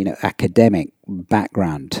lot of academic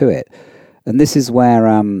background to it. And this is where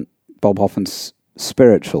Bob Hoffman's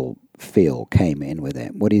spiritual feel came in with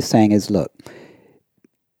it. What he's saying is, look,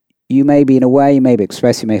 you may be in a way, you may be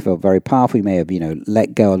expressed, you may feel very powerful, you may have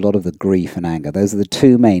let go a lot of the grief and anger. Those are the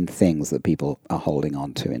 2 main things that people are holding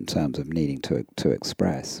on to in terms of needing to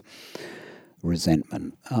express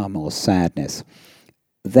resentment or sadness.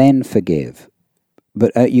 Then forgive.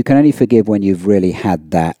 But you can only forgive when you've really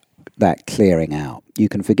had that clearing out. You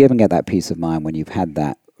can forgive and get that peace of mind when you've had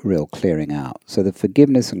that real clearing out. So the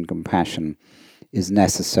forgiveness and compassion is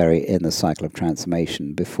necessary in the cycle of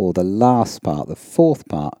transformation before the last part, the 4th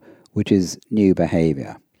part, which is new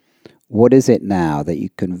behavior. What is it now that you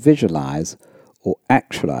can visualize or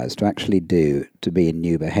actualize to actually do to be in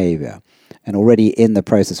new behavior? And already in the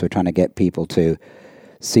process, we're trying to get people to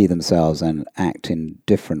see themselves and act in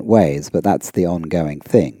different ways, but that's the ongoing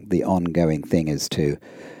thing. The ongoing thing is to,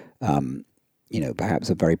 perhaps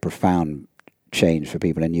a very profound change for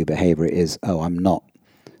people in new behavior is, I'm not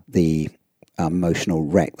the emotional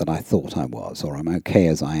wreck that I thought I was, or I'm okay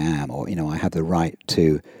as I am, or, I have the right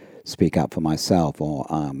to speak up for myself, or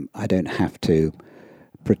I don't have to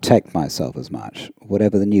protect myself as much.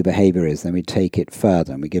 Whatever the new behavior is, then we take it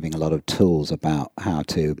further, and we're giving a lot of tools about how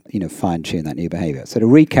to, fine-tune that new behavior. So to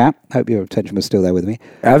recap, hope your attention was still there with me.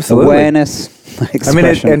 Absolutely. Awareness,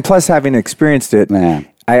 expression. And plus having experienced it,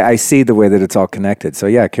 I see the way that it's all connected. So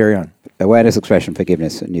yeah, carry on. Awareness, expression,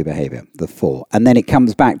 forgiveness, and new behavior, the 4. And then it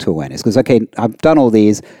comes back to awareness, because, okay, I've done all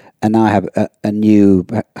these, and now I have a new,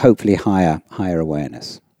 hopefully higher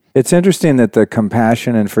awareness. It's interesting that the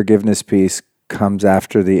compassion and forgiveness piece comes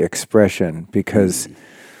after the expression, because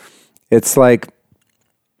it's like,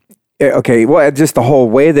 okay, well, just the whole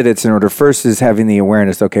way that it's in order. First is having the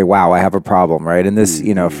awareness, okay, wow, I have a problem, right? And this,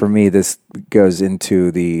 for me, this goes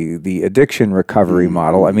into the addiction recovery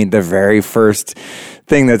model. I mean, the very first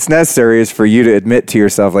thing that's necessary is for you to admit to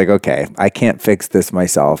yourself, like, okay, I can't fix this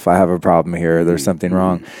myself. I have a problem here. There's something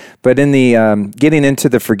wrong. But in the getting into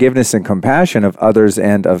the forgiveness and compassion of others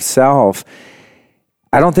and of self,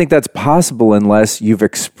 I don't think that's possible unless you've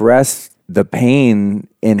expressed the pain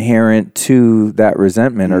inherent to that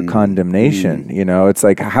resentment or condemnation. It's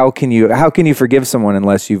like, how can you forgive someone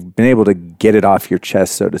unless you've been able to get it off your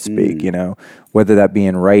chest, so to speak, whether that be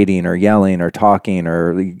in writing or yelling or talking,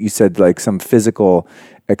 or you said like some physical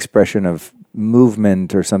expression of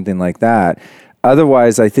movement or something like that.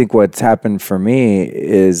 Otherwise, I think what's happened for me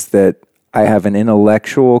is that I have an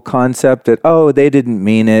intellectual concept that, oh, they didn't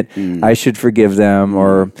mean it. I should forgive them,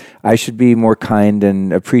 or I should be more kind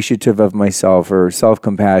and appreciative of myself or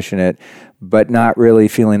self-compassionate, but not really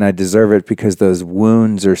feeling I deserve it because those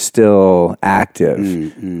wounds are still active.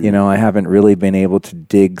 I haven't really been able to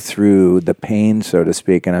dig through the pain, so to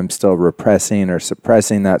speak, and I'm still repressing or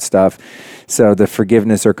suppressing that stuff. So the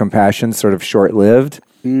forgiveness or compassion sort of short-lived.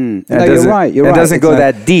 No, you're right. It doesn't go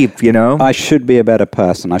that deep, I should be a better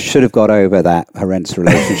person. I should have got over that horrendous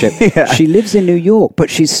relationship. She lives in New York, but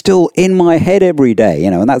she's still in my head every day,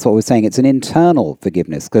 and that's what we're saying. It's an internal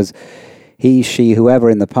forgiveness, because he, she,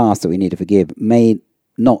 whoever in the past that we need to forgive may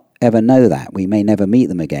not ever know that. We may never meet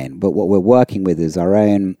them again. But what we're working with is our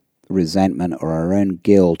own resentment or our own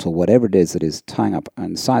guilt or whatever it is that is tying up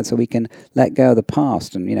inside, so we can let go of the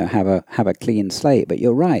past and, have a clean slate. But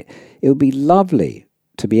you're right. It would be lovely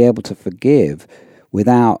to be able to forgive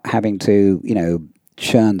without having to,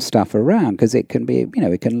 churn stuff around, because it can be,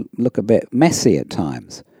 it can look a bit messy at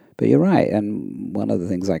times. But you're right. And one of the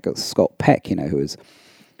things like Scott Peck, who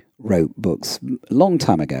wrote books a long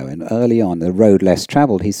time ago and early on, The Road Less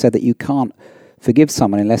Traveled, he said that you can't forgive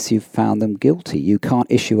someone unless you've found them guilty. You can't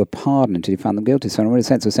issue a pardon until you've found them guilty. So in a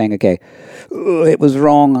sense of saying, okay, it was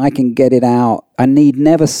wrong, I can get it out. I need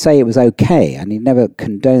never say it was okay. I need never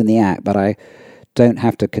condone the act, but I don't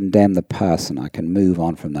have to condemn the person. I can move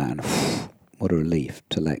on from that, and what a relief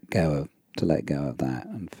to let go of that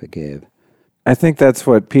and forgive. I think that's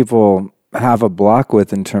what people have a block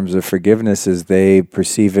with in terms of forgiveness, is they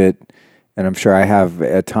perceive it, and I'm sure I have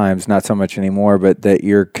at times, not so much anymore, but that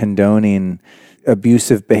you're condoning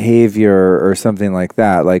abusive behavior or something like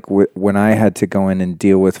that. Like when I had to go in and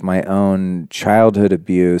deal with my own childhood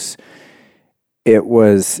abuse, it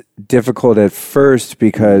was difficult at first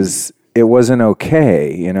because it wasn't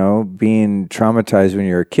okay, being traumatized when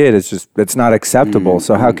you're a kid, it's not acceptable.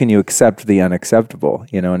 So how can you accept the unacceptable,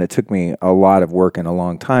 and it took me a lot of work and a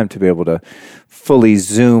long time to be able to fully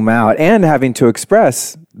zoom out and having to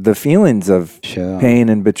express the feelings of pain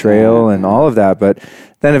and betrayal and all of that. But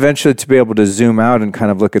then eventually to be able to zoom out and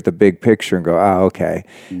kind of look at the big picture and go, okay,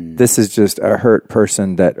 this is just a hurt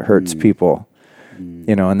person that hurts people.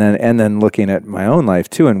 And then looking at my own life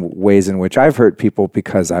too, and ways in which I've hurt people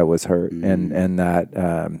because I was hurt, and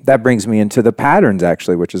that brings me into the patterns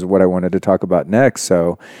actually, which is what I wanted to talk about next.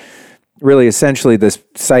 So, really, essentially, this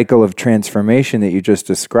cycle of transformation that you just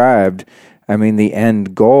described. I mean, the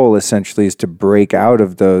end goal essentially is to break out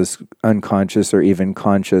of those unconscious or even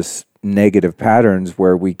conscious negative patterns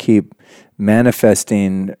where we keep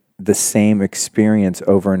manifesting the same experience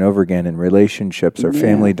over and over again in relationships or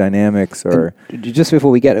family dynamics. Or and just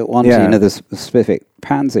before we get on to the specific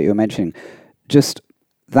patterns that you were mentioning, just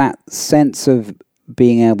that sense of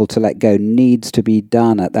being able to let go needs to be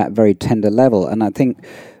done at that very tender level. And I think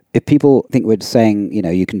if people think we're saying,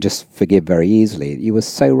 you can just forgive very easily, you were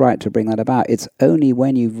so right to bring that about. It's only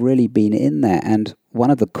when you've really been in there. And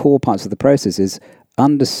one of the core parts of the process is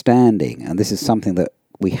understanding, and this is something that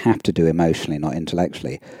we have to do emotionally, not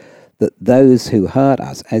intellectually, that those who hurt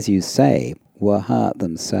us, as you say, were hurt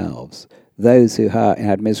themselves. Those who hurt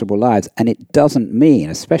had miserable lives. And it doesn't mean,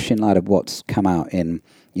 especially in light of what's come out in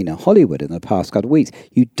Hollywood in the past couple of weeks,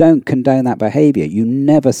 you don't condone that behavior. You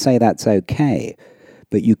never say that's okay.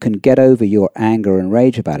 But you can get over your anger and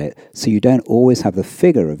rage about it, so you don't always have the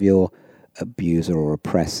figure of your abuser or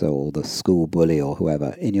oppressor or the school bully or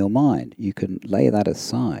whoever in your mind. You can lay that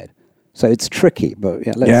aside. So it's tricky, but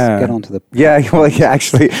let's get on to the...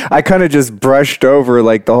 Actually, I kind of just brushed over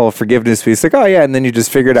like the whole forgiveness piece. Like, and then you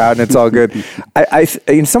just figure it out and it's all good.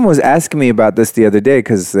 Someone was asking me about this the other day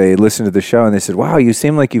because they listened to the show and they said, wow, you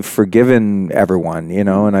seem like you've forgiven everyone,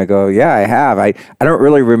 And I go, yeah, I have. I don't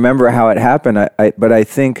really remember how it happened, but I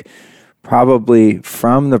think probably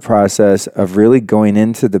from the process of really going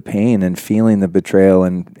into the pain and feeling the betrayal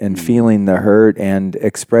and feeling the hurt and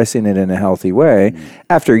expressing it in a healthy way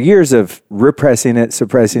after years of repressing it,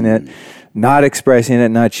 suppressing it, not expressing it,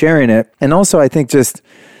 not sharing it. And also, I think just,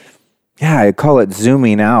 I call it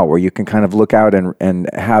zooming out, where you can kind of look out and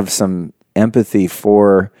have some empathy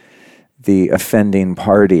for the offending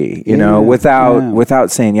party, you know,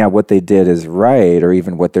 without saying, what they did is right, or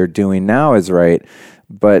even what they're doing now is right,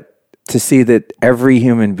 but to see that every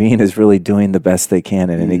human being is really doing the best they can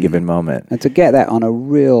at any given moment. And to get that on a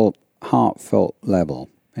real heartfelt level,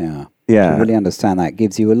 to really understand that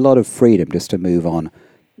gives you a lot of freedom just to move on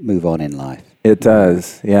in life. It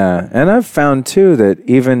does, yeah. And I've found too that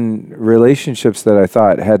even relationships that I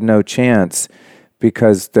thought had no chance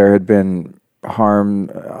because there had been harm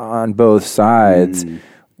on both sides,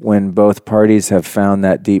 when both parties have found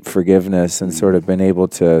that deep forgiveness and sort of been able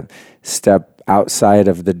to step outside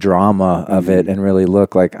of the drama of it and really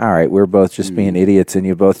look like, all right, we're both just being idiots and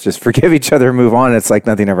you both just forgive each other and move on. It's like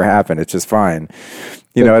nothing ever happened. It's just fine.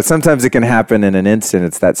 You know, sometimes it can happen in an instant.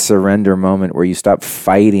 It's that surrender moment where you stop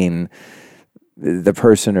fighting the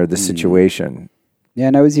person or the situation.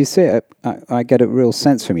 Yeah, no, as you say it, I get a real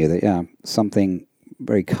sense from you that, something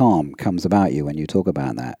very calm comes about you when you talk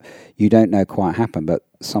about that. You don't know quite happened, but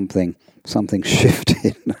something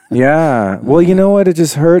shifted. Yeah. Well, you know what? It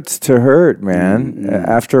just hurts to hurt, man.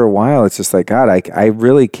 After a while, it's just like, God, I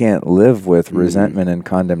really can't live with resentment and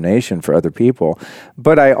condemnation for other people.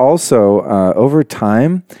 But I also, over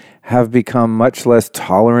time, have become much less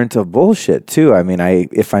tolerant of bullshit too. I mean,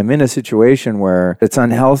 if I'm in a situation where it's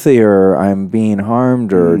unhealthy or I'm being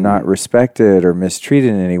harmed or not respected or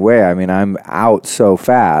mistreated in any way, I mean, I'm out so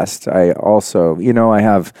fast. I also, I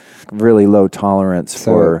have really low tolerance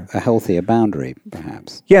for a healthier boundary,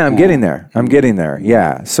 perhaps. Yeah, I'm getting there.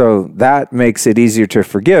 Yeah. So that makes it easier to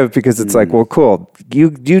forgive because it's like, well, cool. You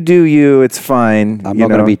do you, it's fine. I'm not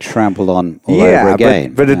going to be trampled on all over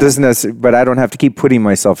again. But it doesn't but I don't have to keep putting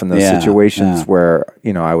myself in those situations where,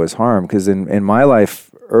 I was harmed. Because in my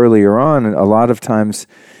life earlier on, a lot of times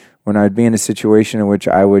when I'd be in a situation in which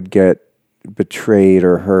I would get betrayed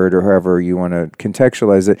or hurt or however you want to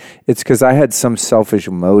contextualize it, it's because I had some selfish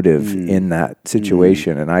motive in that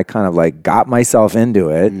situation. And I kind of like got myself into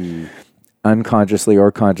it. Unconsciously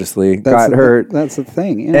or consciously, got hurt. That's the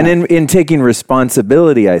thing. Yeah. And in taking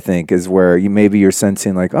responsibility, I think, is where you're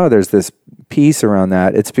sensing like, oh, there's this piece around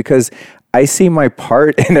that. It's because I see my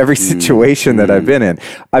part in every situation that I've been in.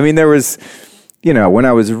 I mean, there was, when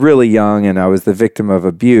I was really young and I was the victim of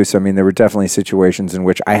abuse, I mean, there were definitely situations in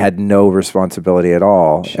which I had no responsibility at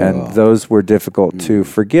all. Sure. And those were difficult to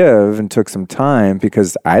forgive and took some time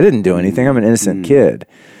because I didn't do anything. I'm an innocent kid.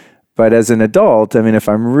 But as an adult, I mean, if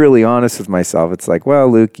I'm really honest with myself, it's like, well,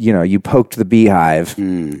 Luke, you poked the beehive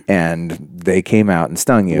and they came out and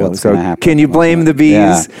stung you. What's so can you blame the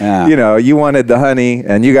bees? Yeah. You wanted the honey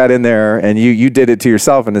and you got in there and you did it to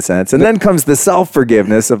yourself in a sense. And then comes the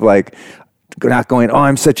self-forgiveness of like not going, oh,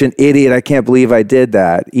 I'm such an idiot. I can't believe I did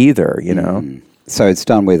that either, So it's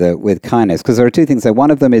done with kindness. Because there are two things there. One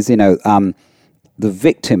of them is, the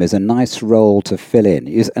victim is a nice role to fill in,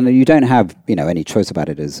 and you don't have any choice about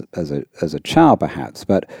it as a child, perhaps.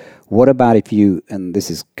 But what about if you? And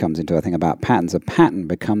this comes into a thing about patterns. A pattern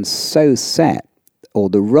becomes so set, or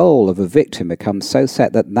the role of a victim becomes so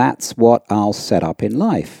set that that's what I'll set up in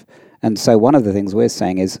life. And so one of the things we're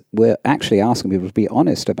saying is we're actually asking people to be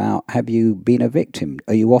honest about: have you been a victim?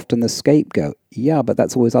 Are you often the scapegoat? Yeah, but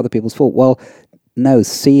that's always other people's fault. Well, no.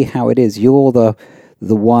 See how it is. You're the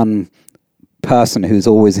one person who's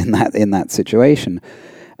always in that situation,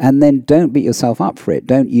 and then don't beat yourself up for it.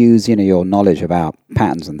 Don't use your knowledge about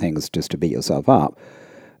patterns and things just to beat yourself up.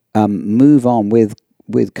 Move on with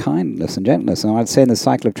kindness and gentleness. And I'd say in the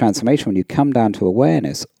cycle of transformation, when you come down to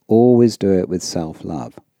awareness, always do it with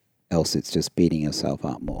self-love, else it's just beating yourself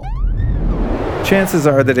up more. Chances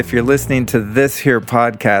are that if you're listening to this here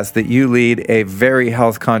podcast, that you lead a very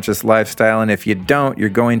health-conscious lifestyle, and if you don't, you're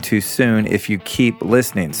going to soon if you keep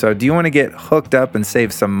listening. So do you want to get hooked up and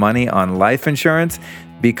save some money on life insurance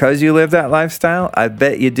because you live that lifestyle? I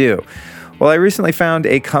bet you do. Well, I recently found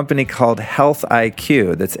a company called Health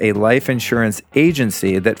IQ that's a life insurance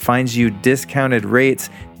agency that finds you discounted rates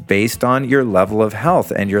based on your level of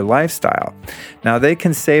health and your lifestyle. Now, they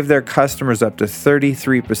can save their customers up to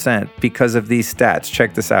 33% because of these stats.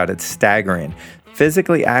 Check this out. It's staggering.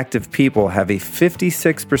 Physically active people have a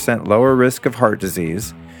 56% lower risk of heart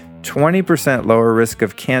disease, 20% lower risk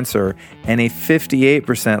of cancer, and a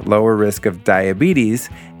 58% lower risk of diabetes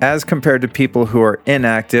as compared to people who are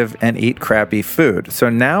inactive and eat crappy food. So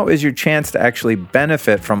now is your chance to actually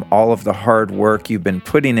benefit from all of the hard work you've been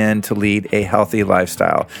putting in to lead a healthy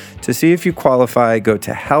lifestyle. To see if you qualify, go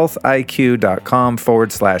to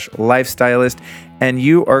healthiq.com/lifestylist, and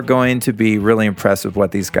you are going to be really impressed with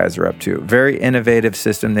what these guys are up to. Very innovative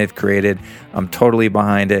system they've created. I'm totally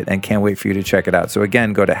behind it and can't wait for you to check it out. So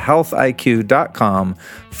again, go to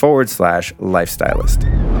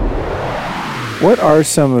healthiq.com/lifestylist. What are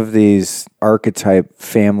some of these archetype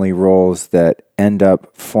family roles that end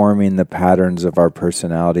up forming the patterns of our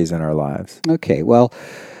personalities in our lives? Okay, well,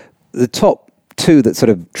 the top two that sort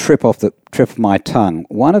of trip off my tongue,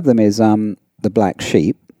 one of them is the black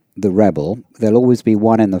sheep, the rebel. There'll always be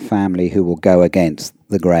one in the family who will go against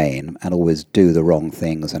the grain and always do the wrong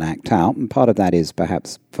things and act out. And part of that is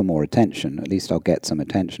perhaps for more attention. At least I'll get some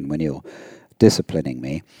attention when you're disciplining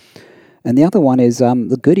me. And the other one is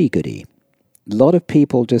the goody-goody. A lot of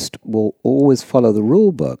people just will always follow the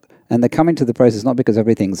rule book, and they're coming to the process not because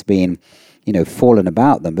everything's been, fallen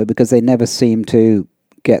about them, but because they never seem to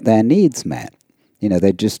get their needs met.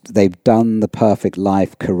 They've done the perfect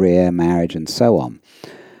life, career, marriage, and so on.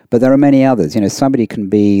 But there are many others. Somebody can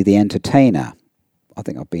be the entertainer. I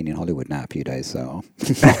think I've been in Hollywood now a few days, so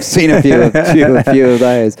I've seen a few of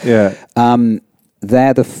those. Yeah.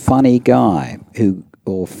 They're the funny guy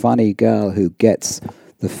or funny girl who gets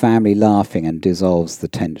the family laughing and dissolves the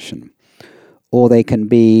tension. Or they can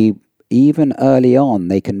be, even early on,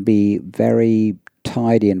 they can be very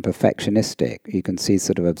tidy and perfectionistic. You can see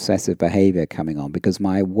sort of obsessive behavior coming on, because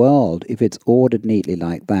my world, if it's ordered neatly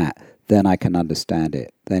like that, then I can understand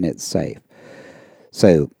it. Then it's safe.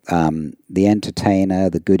 So the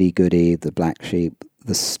entertainer, the goody-goody, the black sheep,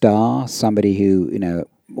 the star, somebody who,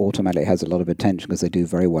 automatically has a lot of attention because they do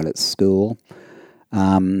very well at school.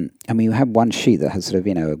 You have one sheet that has sort of,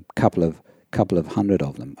 a couple of hundred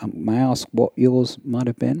of them. May I ask what yours might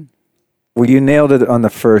have been? Well, you nailed it on the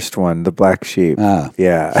first one, the black sheep.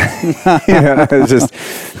 Yeah.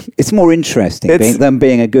 It's more interesting than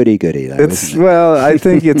being a goody-goody, though, isn't it? Well, I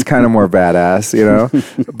think it's kind of more badass,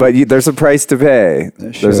 But there's a price to pay.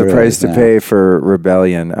 There's a price to pay for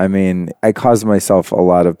rebellion. I mean, I caused myself a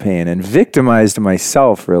lot of pain and victimized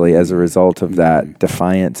myself, really, as a result of that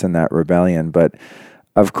defiance and that rebellion. But,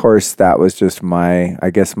 of course, that was just my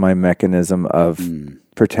mechanism of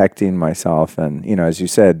protecting myself. And, as you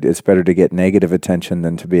said, it's better to get negative attention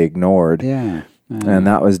than to be ignored. Yeah. And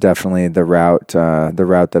that was definitely the route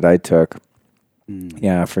that I took.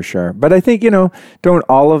 Yeah, for sure. But I think, don't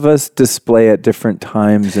all of us display at different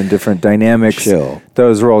times and different dynamics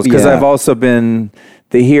those roles? Because I've also been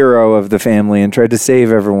the hero of the family and tried to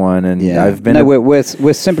save everyone. And I've been... No,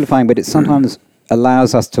 we're simplifying, but it sometimes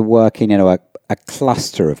allows us to work in, a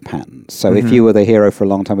cluster of patterns. So if you were the hero for a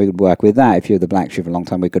long time, we could work with that. If you were the black sheep for a long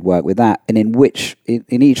time, we could work with that. And in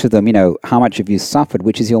each of them, how much have you suffered,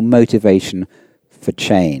 which is your motivation for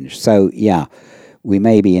change. So we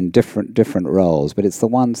may be in different roles, but it's the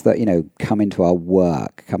ones that, come into our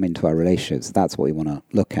work, come into our relationships. That's what we want to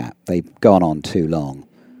look at. They've gone on too long.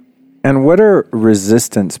 And what are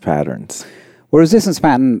resistance patterns? Well, resistance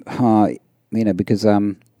pattern, because...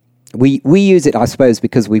 We use it, I suppose,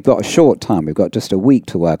 because we've got a short time. We've got just a week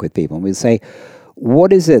to work with people. And we say,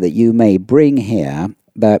 what is it that you may bring here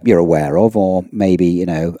that you're aware of, or maybe,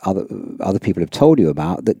 other people have told you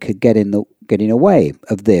about that could get in the way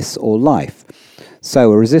of this or life? So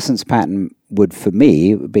a resistance pattern would, for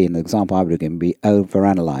me, be an example I would give, be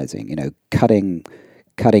overanalyzing,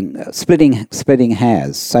 splitting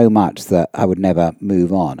hairs so much that I would never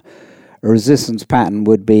move on. A resistance pattern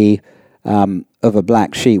would be of a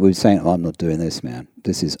black sheep who's saying, I'm not doing this, man.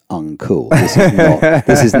 This is uncool.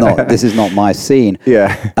 This is not my scene.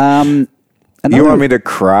 Yeah. You want me to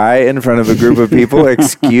cry in front of a group of people?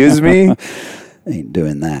 Excuse me? Ain't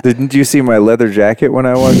doing that. Didn't you see my leather jacket when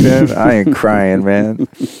I walked in? I ain't crying, man.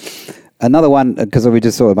 Another one, because we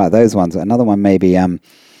just thought about those ones. Another one may be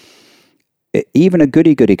even a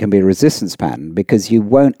goody-goody can be a resistance pattern, because you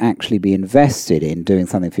won't actually be invested in doing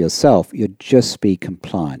something for yourself. You'll just be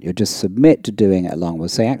compliant. You'll just submit to doing it along. We'll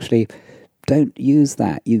say, actually, don't use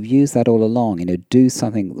that. You've used that all along. Do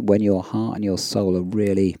something when your heart and your soul are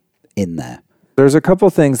really in there. There's a couple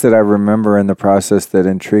things that I remember in the process that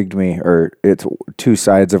intrigued me, or it's two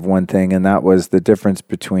sides of one thing, and that was the difference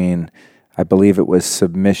between, I believe it was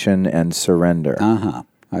submission and surrender.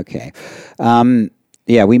 Okay.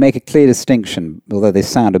 We make a clear distinction, although they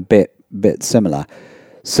sound a bit similar.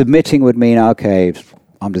 Submitting would mean, okay,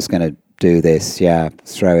 I'm just going to do this,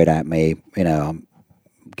 throw it at me. I'm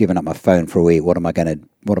giving up my phone for a week. What am I going to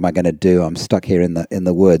what am I going to do? I'm stuck here in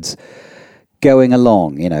the woods. Going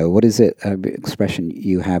along, what is it? Expression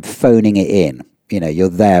you have, phoning it in. You're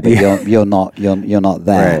there, but you're not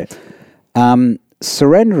there. Right.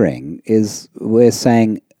 Surrendering is, we're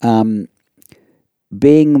saying,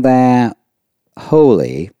 being there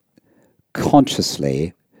wholly,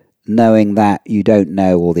 consciously, knowing that you don't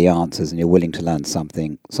know all the answers and you're willing to learn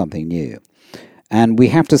something new. And we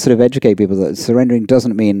have to sort of educate people that surrendering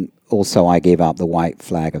doesn't mean also I give up the white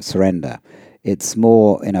flag of surrender. It's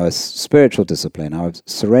more, a spiritual discipline. I was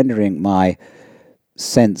surrendering my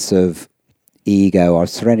sense of ego, or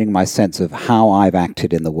surrendering my sense of how I've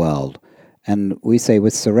acted in the world. And we say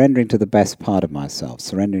we're surrendering to the best part of myself,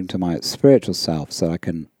 surrendering to my spiritual self so I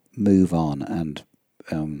can move on and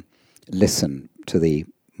listen to the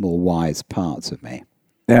more wise parts of me.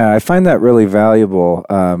 Yeah, I find that really valuable.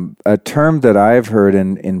 A term that I've heard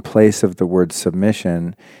in place of the word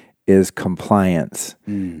submission is compliance.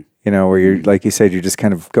 Where you're, like you said, you're just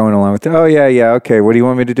kind of going along with, oh, yeah, okay, what do you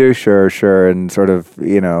want me to do? Sure. And sort of,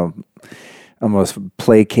 almost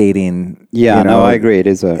placating. Yeah, no, I agree. It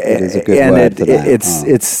is a good word for that.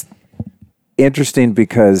 It's interesting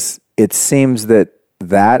because it seems that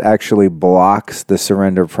actually blocks the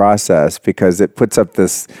surrender process, because it puts up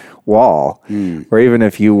this wall where even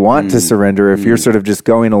if you want to surrender, if you're sort of just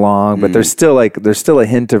going along, but there's still a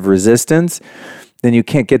hint of resistance, then you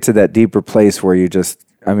can't get to that deeper place where you just,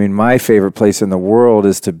 my favorite place in the world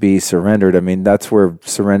is to be surrendered. That's where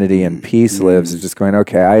serenity and peace lives, is just going,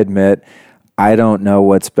 okay, I admit I don't know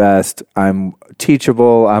what's best. I'm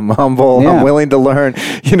teachable. I'm humble. I'm willing to learn.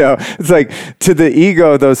 It's like, to the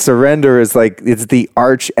ego, though, surrender is like, it's the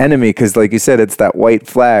arch enemy. Because like you said, it's that white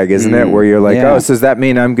flag, isn't it? Where you're like, oh, so does that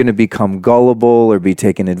mean I'm going to become gullible or be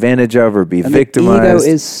taken advantage of or be victimized? The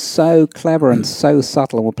ego is so clever and so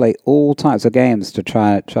subtle and will play all types of games to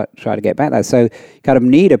try to get back there. So you kind of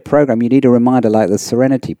need a program. You need a reminder like the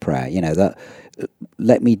Serenity Prayer, that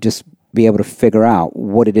let me just be able to figure out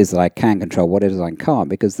what it is that I can control, what it is I can't,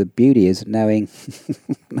 because the beauty is knowing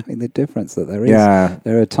the difference that there is. Yeah.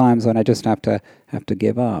 There are times when I just have to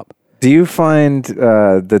give up. Do you find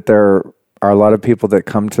that there are a lot of people that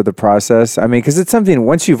come to the process? Because it's something,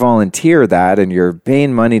 once you volunteer that and you're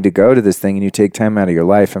paying money to go to this thing and you take time out of your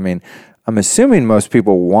life, I'm assuming most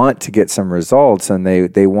people want to get some results and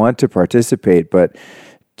they want to participate, but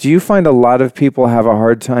do you find a lot of people have a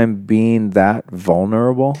hard time being that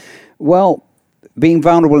vulnerable? Well, being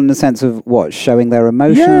vulnerable in the sense of what? Showing their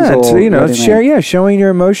emotions? Yeah, showing your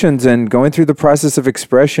emotions and going through the process of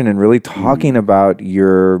expression and really talking about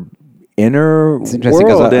your inner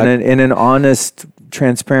world in an honest,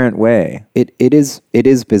 transparent way. It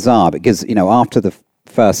is bizarre because, after the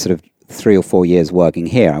first sort of 3 or 4 years working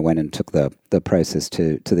here, I went and took the process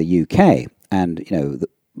to the UK. And,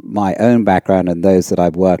 my own background and those that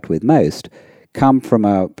I've worked with most come from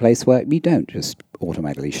a place where you don't just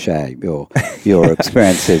automatically share your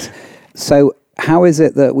experiences. So how is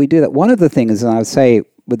it that we do that? One of the things, and I would say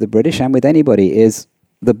with the British and with anybody, is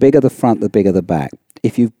the bigger the front, the bigger the back.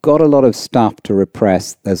 If you've got a lot of stuff to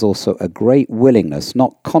repress, there's also a great willingness,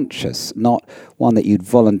 not conscious, not one that you'd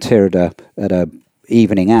volunteer at a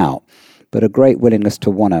evening out, but a great willingness to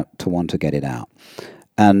want to get it out.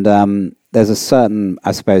 And there's a certain,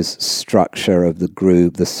 I suppose, structure of the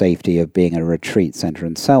group, the safety of being a retreat center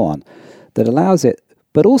and so on, that allows it.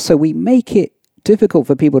 But also we make it difficult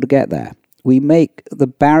for people to get there. We make the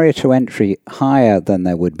barrier to entry higher than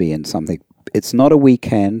there would be in something. It's not a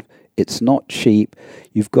weekend. It's not cheap.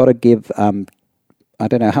 You've got to give, I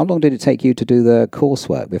don't know, how long did it take you to do the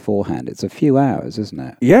coursework beforehand? It's a few hours, isn't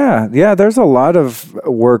it? Yeah, there's a lot of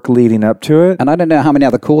work leading up to it. And I don't know how many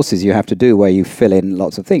other courses you have to do where you fill in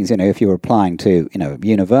lots of things, if you're applying to,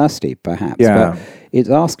 university perhaps. Yeah. But it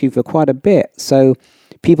asks you for quite a bit. So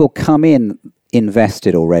people come in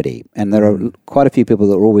invested already. And there are quite a few people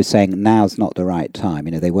that are always saying, now's not the right time.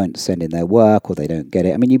 They won't send in their work or they don't get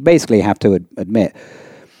it. You basically have to admit,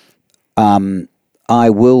 I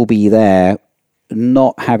will be there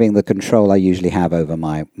not having the control I usually have over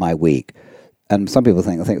my week. And some people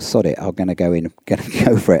think, sod it, I'm going to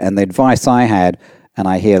go for it. And the advice I had, and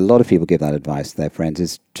I hear a lot of people give that advice to their friends,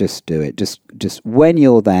 is just do it. Just when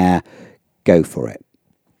you're there, go for it.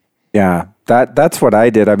 Yeah, that's what I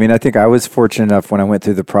did. I think I was fortunate enough when I went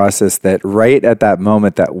through the process that right at that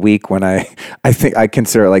moment, that week when I think I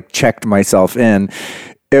consider it like checked myself in,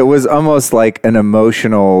 it was almost like an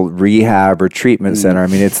emotional rehab or treatment center.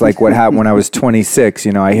 It's like what happened when I was 26.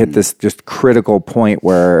 I hit this just critical point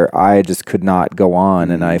where I just could not go on,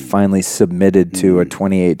 and I finally submitted to a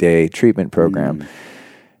 28-day treatment program.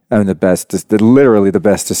 and literally the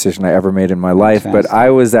best decision I ever made in my life. Fantastic. But I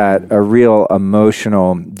was at a real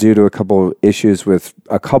emotional, due to a couple issues with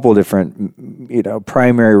a couple different,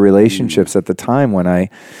 primary relationships at the time when I,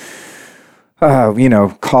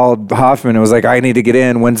 called Hoffman and was like, I need to get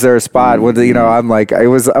in. When's there a spot? I'm like, I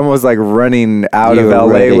was almost like running out of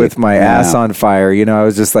LA with my ass on fire. I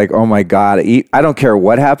was just like, oh my God, I don't care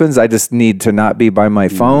what happens. I just need to not be by my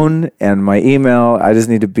phone and my email. I just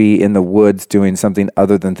need to be in the woods doing something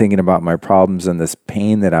other than thinking about my problems and this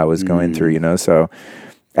pain that I was going through, So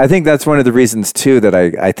I think that's one of the reasons too, that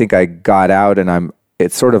I think I got out, and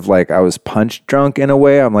it's sort of like I was punch drunk in a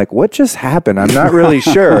way. I'm like, what just happened? I'm not really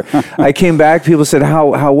sure. I came back. People said,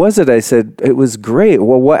 how was it? I said, it was great.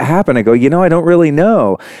 Well, what happened? I go, I don't really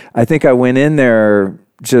know. I think I went in there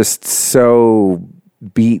just so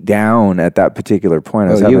beat down at that particular point.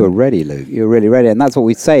 You were ready, Luke. You were really ready. And that's what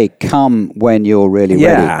we say, come when you're really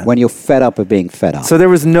ready, when you're fed up of being fed up. So there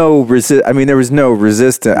was no resistance.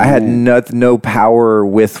 I had no power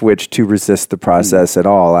with which to resist the process at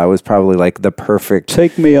all. I was probably like the perfect...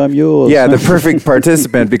 Take me, I'm yours. Yeah, the perfect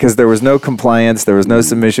participant, because there was no compliance, there was no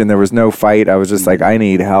submission, there was no fight. I was just like, I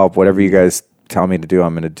need help. Whatever you guys tell me to do,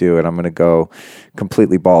 I'm going to do it. I'm going to go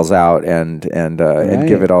completely balls out and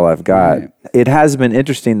give it all I've got. Right. It has been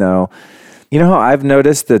interesting though. You know how I've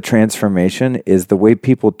noticed the transformation is the way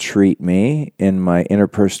people treat me in my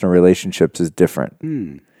interpersonal relationships is different.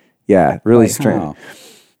 Yeah, really strange.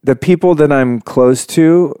 The people that I'm close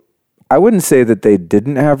to, I wouldn't say that they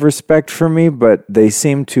didn't have respect for me, but they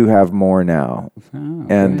seem to have more now.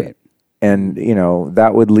 Great. And,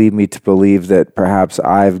 that would lead me to believe that perhaps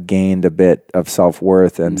I've gained a bit of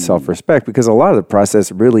self-worth and self-respect, because a lot of the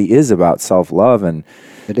process really is about self-love and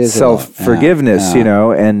self-forgiveness,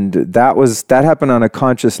 and that happened on a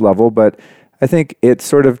conscious level, but I think it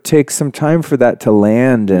sort of takes some time for that to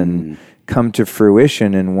land and come to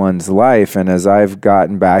fruition in one's life. And as I've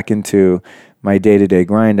gotten back into my day-to-day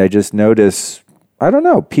grind, I just notice, I don't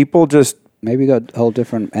know, people just... Maybe you got a whole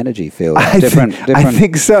different energy feel, I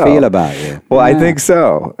think so. Feel about you. Well, I think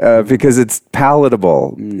so, because it's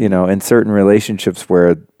palatable, in certain relationships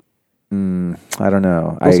where, I don't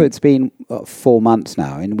know. Also, it's been 4 months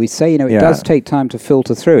now, and we say, it does take time to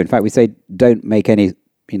filter through. In fact, we say don't make any,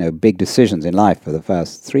 big decisions in life for the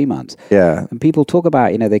first 3 months. Yeah. And people talk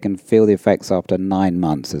about, they can feel the effects after 9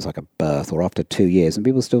 months, it's like a birth, or after 2 years, and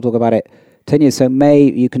people still talk about it 10 years. So may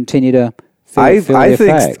you continue to... I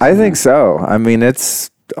think so. I mean,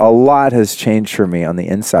 a lot has changed for me on the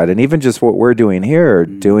inside, and even just what we're doing here,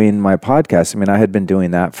 doing my podcast. I mean, I had been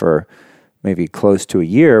doing that for maybe close to a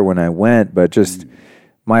year when I went, but just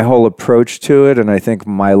my whole approach to it, and I think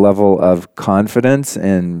my level of confidence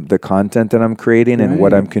in the content that I'm creating and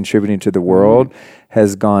what I'm contributing to the world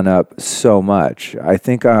has gone up so much. I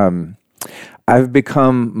think I've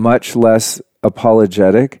become much less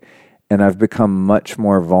apologetic, and I've become much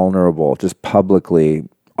more vulnerable, just publicly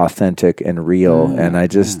authentic and real, and I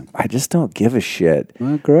just don't give a shit.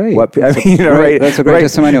 Well, great. That's a great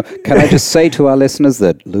testimonial. Can I just say to our listeners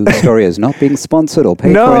that Luke's story is not being sponsored or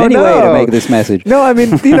paid for in any way to make this message? No, I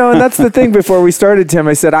mean, and that's the thing. Before we started, Tim,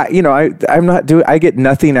 I said, I get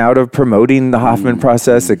nothing out of promoting the Hoffman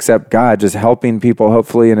process except just helping people,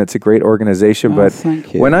 hopefully, and it's a great organization. But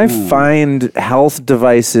when I find health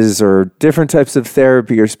devices or different types of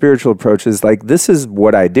therapy or spiritual approaches, like this is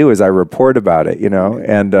what I do, is I report about it,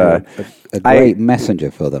 and a great messenger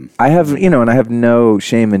for them. I have, and I have no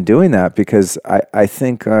shame in doing that, because I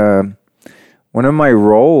think one of my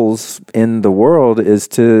roles in the world is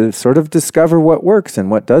to sort of discover what works and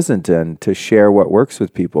what doesn't, and to share what works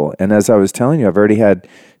with people. And as I was telling you, I've already had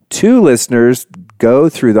 2 listeners go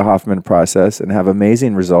through the Hoffman process and have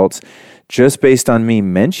amazing results, just based on me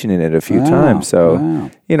mentioning it a few times. So,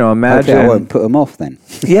 imagine... Okay, I won't put them off then.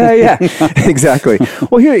 Yeah, exactly.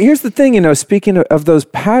 Well, here's the thing, speaking of those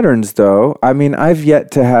patterns, though, I mean, I've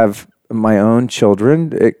yet to have my own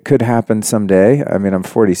children. It could happen someday. I mean, I'm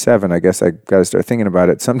 47. I guess I got to start thinking about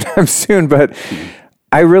it sometime soon, but...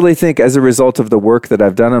 I really think as a result of the work that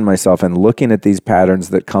I've done on myself and looking at these patterns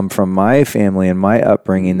that come from my family and my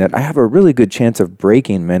upbringing, that I have a really good chance of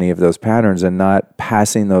breaking many of those patterns and not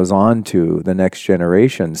passing those on to the next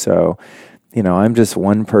generation. So, I'm just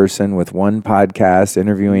one person with one podcast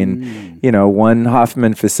interviewing, one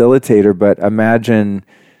Hoffman facilitator, but imagine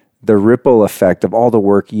the ripple effect of all the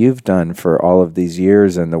work you've done for all of these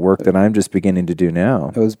years and the work that I'm just beginning to do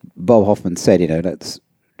now. As Bob Hoffman said, let's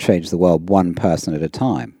change the world one person at a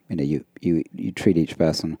time. You treat each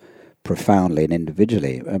person profoundly and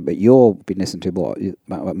individually, but you've been listening to about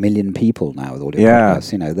 1 million people now with all your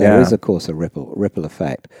podcasts. There is, of course, a ripple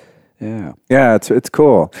effect. Yeah. Yeah, it's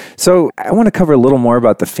cool. So I want to cover a little more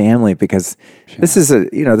about the family because this is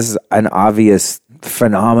an obvious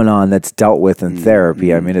phenomenon that's dealt with in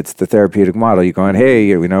therapy. I mean, it's the therapeutic model. You going,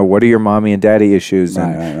 hey, what are your mommy and daddy issues?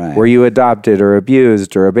 And were you adopted or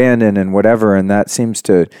abused or abandoned and whatever? And that seems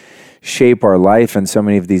to shape our life, and so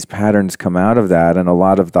many of these patterns come out of that. And a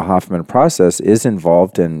lot of the Hoffman process is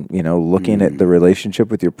involved in, looking at the relationship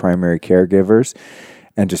with your primary caregivers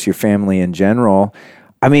and just your family in general.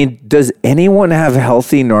 I mean, does anyone have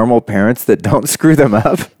healthy, normal parents that don't screw them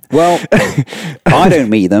up? Well, I don't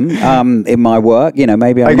meet them in my work.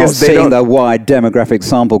 Maybe I'm not seeing the wide demographic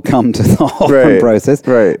sample come to the Hoffman process.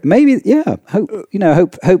 Right. Maybe, yeah.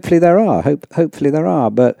 Hopefully there are. Hopefully there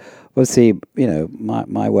are. But obviously,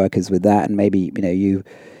 my work is with that, and maybe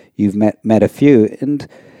you've met a few, and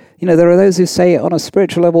there are those who say on a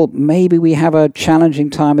spiritual level, maybe we have a challenging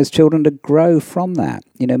time as children to grow from that.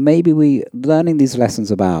 Maybe we learning these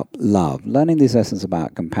lessons about love, learning these lessons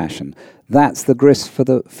about compassion. That's the grist for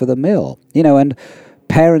the mill. And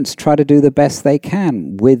parents try to do the best they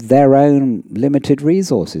can with their own limited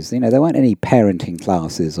resources. There weren't any parenting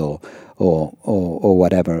classes or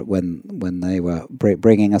whatever when they were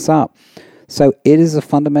bringing us up. So it is a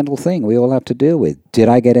fundamental thing we all have to deal with. Did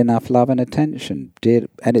I get enough love and attention?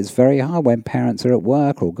 And it's very hard when parents are at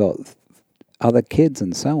work or got other kids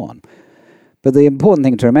and so on. But the important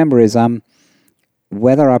thing to remember is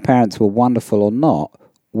whether our parents were wonderful or not,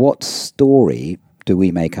 what story do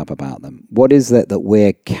we make up about them? What is it that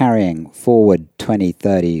we're carrying forward 20,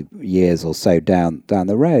 30 years or so down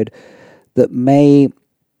the road that may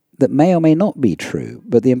or may not be true?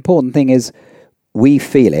 But the important thing is we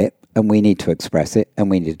feel it, and we need to express it, and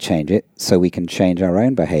we need to change it so we can change our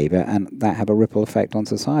own behavior, and that have a ripple effect on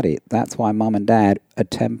society. That's why mum and dad are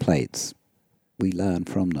templates. We learn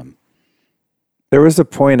from them. There was a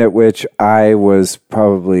point at which I was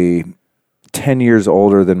probably 10 years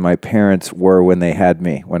older than my parents were when they had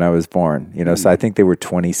me, when I was born. So I think they were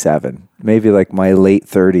 27, maybe like my late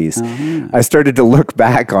 30s. I started to look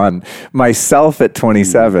back on myself at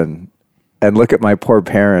 27 and look at my poor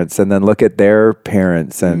parents, and then look at their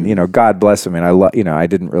parents, and God bless them. And I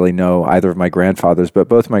didn't really know either of my grandfathers, but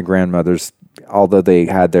both my grandmothers, although they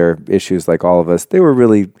had their issues like all of us, they were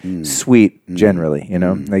really sweet generally.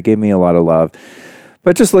 They gave me a lot of love.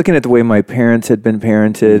 But just looking at the way my parents had been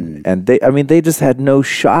parented, and they just had no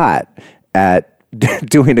shot at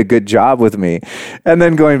doing a good job with me. And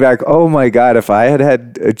then going back, oh my God, if I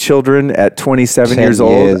had children at 27 years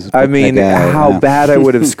old, how bad I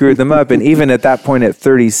would have screwed them up. And even at that point at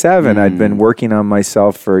 37, I'd been working on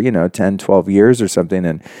myself for, 10, 12 years or something,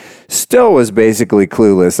 and still was basically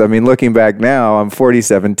clueless. I mean, looking back now, I'm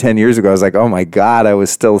 47, 10 years ago, I was like, oh my God, I was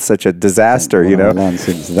still such a disaster, I've learned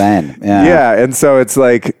since then. Yeah. And so it's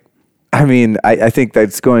like, I think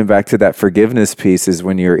that's going back to that forgiveness piece, is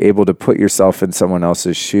when you're able to put yourself in someone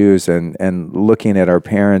else's shoes, and looking at our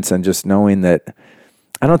parents and just knowing that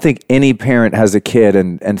I don't think any parent has a kid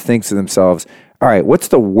and thinks to themselves, all right, what's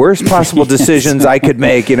the worst possible decisions I could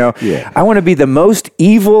make? I want to be the most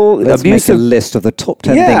evil, Let's abusive. Make a list of the top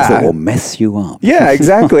 10 things that will mess you up. Yeah,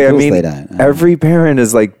 exactly. They don't. Every parent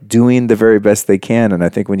is like doing the very best they can. And I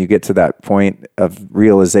think when you get to that point of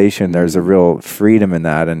realization, there's a real freedom in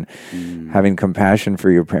that, and having compassion for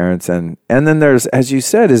your parents. And then there's, as you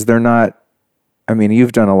said, is they're not,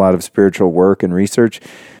 you've done a lot of spiritual work and research.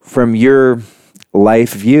 From your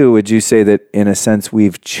life view, would you say that in a sense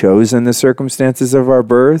we've chosen the circumstances of our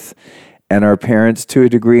birth and our parents to a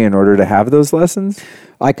degree in order to have those lessons?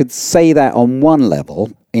 I could say that on one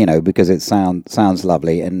level, because it sounds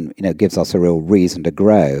lovely and gives us a real reason to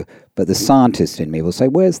grow. But the scientist in me will say,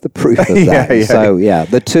 "Where's the proof of that?" So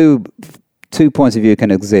the two points of view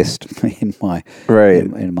can exist in my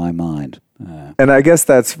mind. And I guess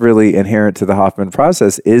that's really inherent to the Hoffman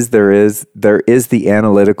process, is there is the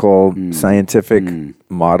analytical scientific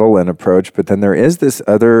model and approach, but then there is this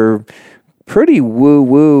other pretty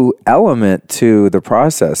woo-woo element to the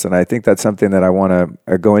process. And I think that's something that I want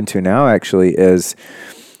to go into now, actually, is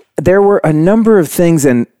there were a number of things,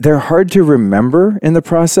 and they're hard to remember in the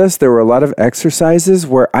process. There were a lot of exercises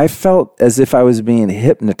where I felt as if I was being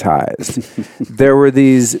hypnotized. There were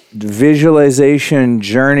these visualization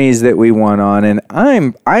journeys that we went on, and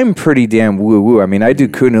I'm pretty damn woo-woo. I do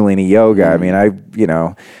Kundalini yoga. I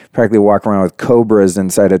practically walk around with cobras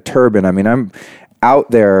inside a turban. I'm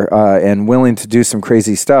out there and willing to do some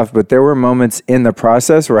crazy stuff. But there were moments in the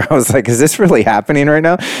process where I was like, is this really happening right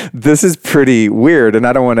now? This is pretty weird. And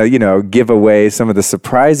I don't want to, give away some of the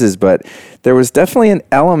surprises, but there was definitely an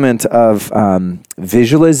element of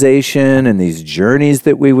visualization and these journeys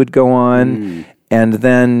that we would go on. And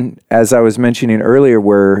then, as I was mentioning earlier,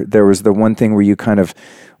 where there was the one thing where you kind of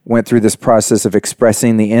went through this process of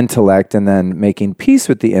expressing the intellect and then making peace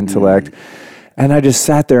with the intellect. And I just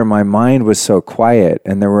sat there and my mind was so quiet.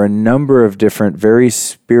 And there were a number of different, very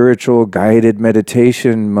spiritual, guided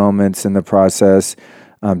meditation moments in the process,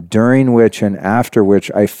 during which and after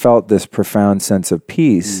which I felt this profound sense of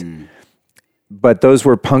peace. But those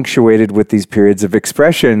were punctuated with these periods of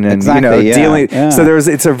expression and dealing. So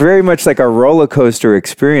it's a very much like a roller coaster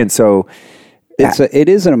experience. So it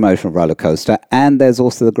is an emotional roller coaster, and there's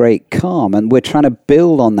also the great calm, and we're trying to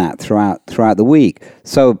build on that throughout the week.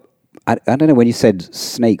 So I don't know, when you said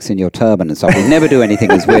snakes in your turban and stuff, we never do anything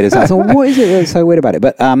as weird as that. So what is it that's so weird about it?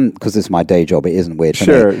 But because it's my day job, it isn't weird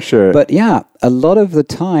for me. Sure. But yeah, a lot of the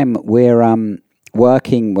time we're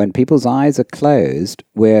working when people's eyes are closed.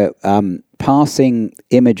 We're passing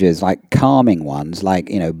images, like calming ones,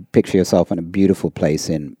 like, picture yourself in a beautiful place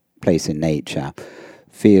in nature,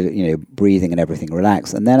 feel, breathing and everything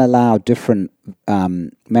relax, and then allow different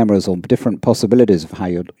memories or different possibilities of how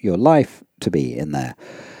your life to be in there.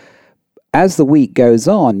 As the week goes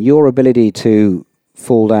on, your ability to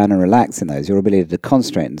fall down and relax in those, your ability to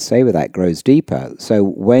concentrate and stay with that grows deeper. So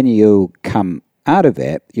when you come out of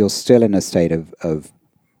it, you're still in a state of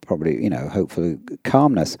probably, hopefully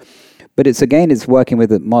calmness. But it's working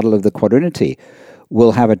with the model of the quadrinity.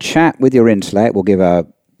 We'll have a chat with your intellect. We'll give a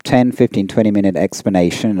 10, 15, 20-minute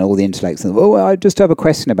explanation, and all the intellects, I just have a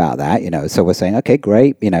question about that, So we're saying, okay,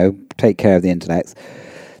 great, take care of the intellects.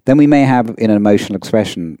 Then we may have an emotional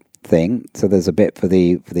expression thing. So there's a bit for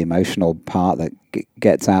the emotional part that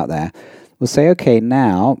gets out there. We'll say, okay,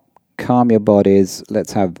 now calm your bodies.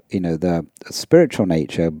 Let's have, the spiritual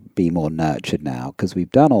nature be more nurtured now, because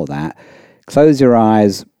we've done all that. Close your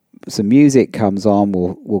eyes. Some music comes on.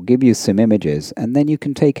 We'll give you some images, and then you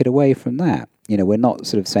can take it away from that. We're not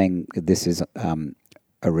sort of saying this is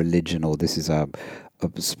a religion or this is a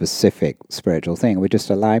specific spiritual thing. We're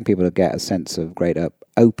just allowing people to get a sense of greater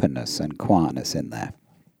openness and quietness in there.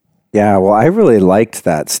 Yeah, well, I really liked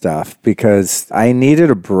that stuff because I needed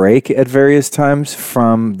a break at various times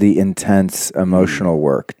from the intense emotional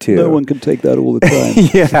work, too. No one can take that all the time.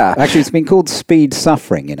 Yeah. Actually, it's been called speed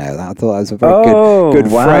suffering, I thought that was a very good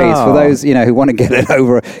phrase for those, who want to get it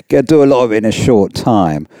over, do a lot of it in a short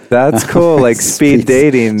time. That's cool, like speed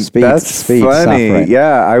dating. That's funny. Suffering.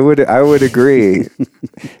 Yeah, I would agree.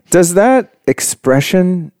 Does that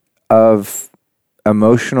expression of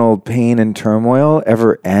emotional pain and turmoil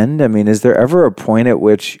ever end? I mean, is there ever a point at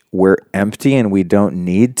which we're empty and we don't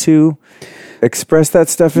need to express that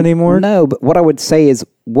stuff anymore? No, but what I would say is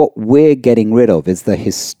what we're getting rid of is the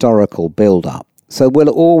historical build-up. So we'll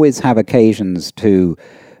always have occasions to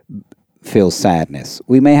feel sadness.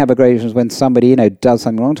 We may have occasions when somebody, does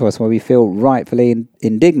something wrong to us where we feel rightfully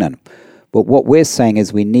indignant. But what we're saying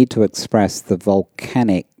is we need to express the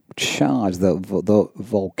volcanic charge, the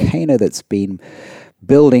volcano that's been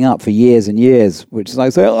building up for years and years, which is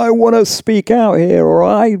like, say, I want to speak out here, or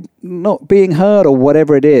I'm not being heard, or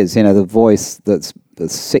whatever it is, the voice that's the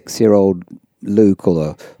 6-year-old Luke or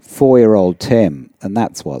the 4-year-old Tim, and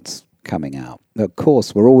that's what's coming out. Of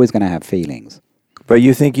course, we're always going to have feelings. But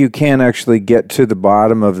you think you can actually get to the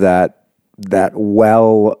bottom of that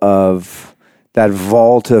well of that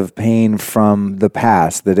vault of pain from the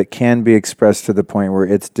past, that it can be expressed to the point where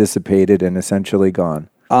it's dissipated and essentially gone?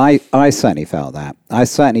 I certainly felt that. I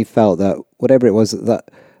certainly felt that whatever it was, that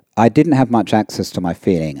I didn't have much access to my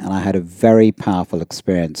feeling, and I had a very powerful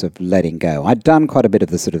experience of letting go. I'd done quite a bit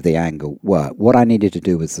of the sort of the anger work. What I needed to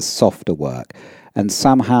do was the softer work. And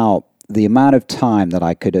somehow the amount of time that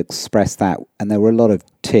I could express that, and there were a lot of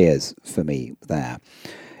tears for me there,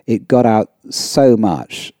 it got out so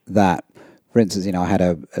much that, for instance, I had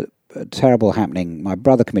a terrible happening. My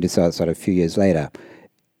brother committed suicide a few years later.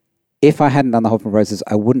 If I hadn't done the Hoffman process,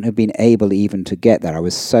 I wouldn't have been able even to get there. I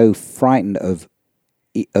was so frightened of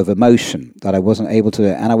emotion that I wasn't able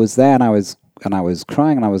to. And I was there, and I was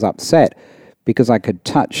crying, and I was upset because I could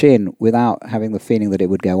touch in without having the feeling that it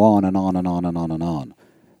would go on and on and on and on and on.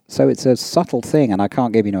 So it's a subtle thing, and I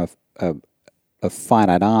can't give a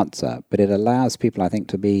finite answer, but it allows people, I think,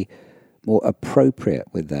 to be more appropriate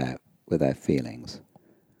with their feelings.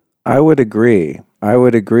 I would agree.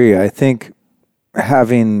 I think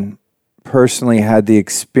having personally had the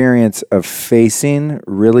experience of facing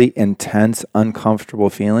really intense,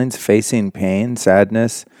 uncomfortable feelings, facing pain,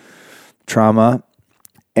 sadness, trauma,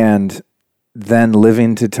 and then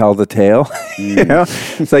living to tell the tale.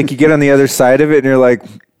 It's like you get on the other side of it and you're like,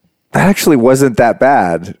 that actually wasn't that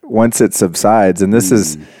bad once it subsides. And this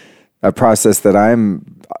is a process that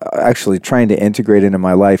I'm actually trying to integrate into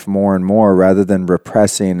my life more and more rather than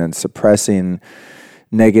repressing and suppressing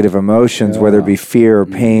negative emotions, whether it be fear or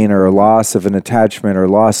pain or a loss of an attachment or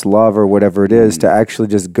lost love or whatever it is, to actually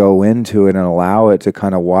just go into it and allow it to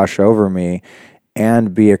kind of wash over me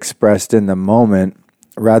and be expressed in the moment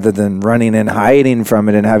rather than running and hiding from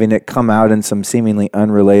it and having it come out in some seemingly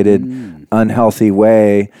unrelated, unhealthy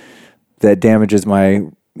way that damages my,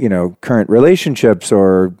 current relationships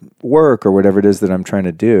or work or whatever it is that I'm trying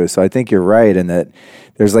to do. So I think you're right in that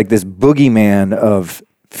there's like this boogeyman of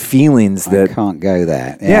feelings that I can't go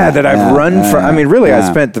there. That I've run from. I mean, really, I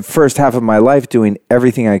spent the first half of my life doing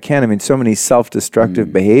everything I can. I mean, so many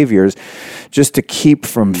self-destructive behaviors just to keep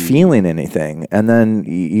from feeling anything. And then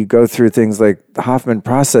you go through things like the Hoffman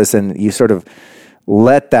process and you sort of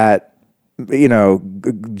let that,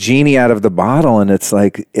 genie out of the bottle, and it's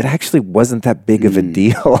like, it actually wasn't that big of a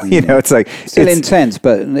deal. It's like still intense,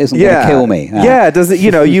 but it isn't going to kill me. It doesn't,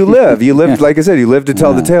 you live, like I said, you live to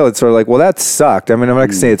tell the tale. It's sort of like, well, that sucked. I mean, I'm not going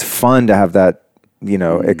to say it's fun to have that,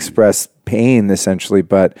 express pain essentially,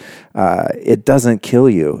 but it doesn't kill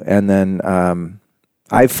you. And then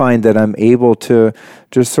I find that I'm able to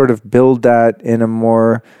just sort of build that in a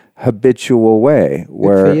more habitual way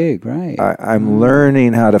where good for you. Great. I'm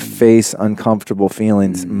learning how to face uncomfortable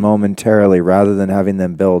feelings momentarily rather than having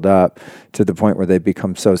them build up to the point where they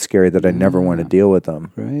become so scary that I never want to deal with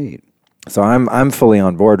them. Great. So I'm fully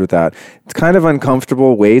on board with that. It's kind of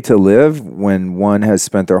uncomfortable way to live when one has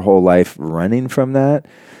spent their whole life running from that.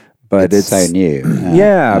 But it's so new.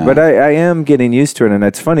 But I am getting used to it. And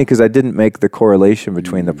it's funny because I didn't make the correlation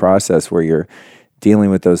between the process where you're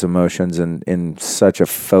dealing with those emotions in such a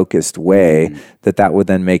focused way that would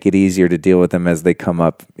then make it easier to deal with them as they come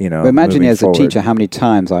up, But imagine as forward. a teacher how many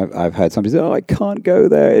times I've heard somebody say, I can't go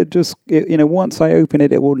there. It just, once I open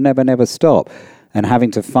it, it will never stop. And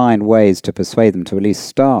having to find ways to persuade them to at least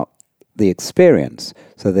start the experience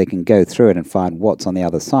so they can go through it and find what's on the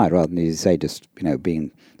other side rather than, as you say, just,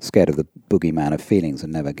 being scared of the boogeyman of feelings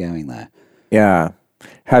and never going there. Yeah.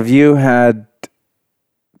 Have you had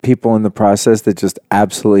people in the process that just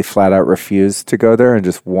absolutely flat out refuse to go there and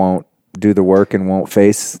just won't do the work and won't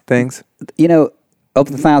face things? Of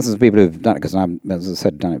the thousands of people who've done it, because I've, as I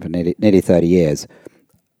said, done it for nearly 30 years,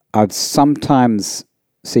 I've sometimes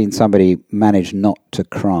seen somebody manage not to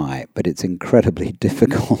cry, but it's incredibly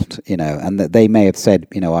difficult, and that they may have said,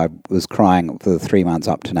 I was crying for the 3 months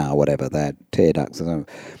up to now, or whatever, their tear ducts or something.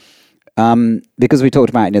 Because we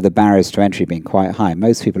talked about, the barriers to entry being quite high.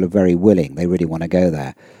 Most people are very willing. They really want to go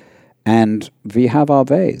there. And we have our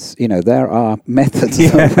ways. There are methods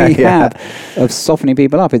that we have of softening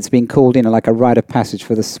people up. It's been called, like a rite of passage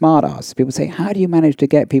for the smart ass. People say, how do you manage to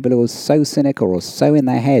get people who are so cynical or so in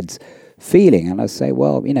their heads feeling? And I say,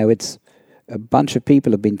 well, it's a bunch of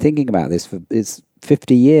people have been thinking about this for it's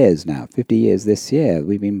 50 years now, 50 years this year.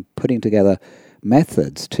 We've been putting together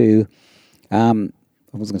methods to, I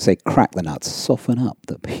was going to say crack the nuts, soften up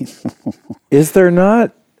the people. Is there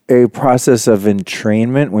not a process of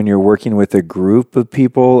entrainment when you're working with a group of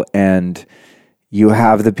people and you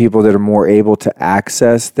have the people that are more able to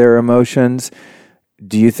access their emotions?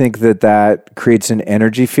 Do you think that creates an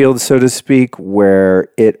energy field, so to speak, where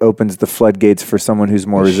it opens the floodgates for someone who's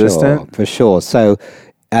more resistant? For sure. So,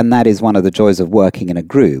 and that is one of the joys of working in a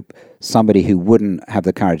group. Somebody who wouldn't have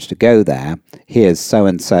the courage to go there, here's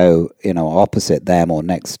so-and-so, opposite them or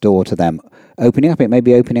next door to them, opening up. It may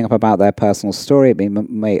be opening up about their personal story. It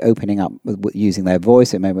may opening up using their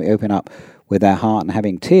voice. It may be opening up with their heart and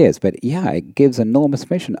having tears. But it gives enormous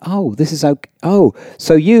permission. Oh, this is okay. Oh,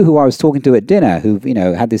 so you who I was talking to at dinner, who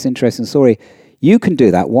had this interesting story, you can do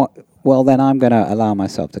that. What? Well, then I'm going to allow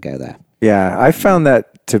myself to go there. Yeah, I found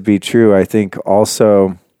that to be true. I think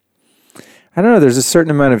also, I don't know, there's a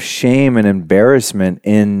certain amount of shame and embarrassment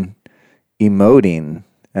in emoting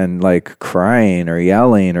and like crying or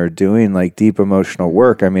yelling or doing like deep emotional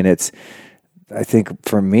work. I mean, I think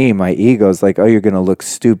for me, my ego is like, oh, you're going to look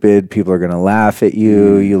stupid. People are going to laugh at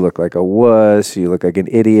you. You look like a wuss. You look like an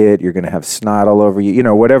idiot. You're going to have snot all over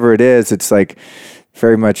you. Whatever it is, it's like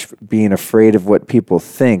very much being afraid of what people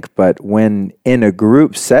think. But when in a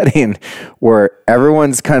group setting where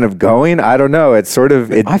everyone's kind of going, I don't know, it's sort of...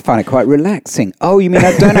 I find it quite relaxing. Oh, you mean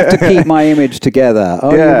I don't have to keep my image together?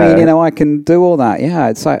 Oh, you mean, I can do all that? Yeah,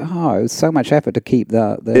 it's like, it's so much effort to keep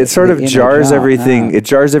the it sort of jars everything. Yeah. It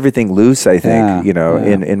jars everything loose, I think,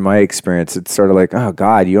 in my experience. It's sort of like, oh,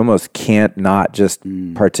 God, you almost can't not just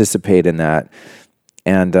participate in that.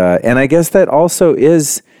 And I guess that also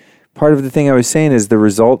is... part of the thing I was saying is the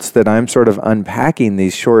results that I'm sort of unpacking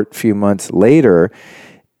these short few months later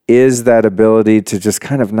is that ability to just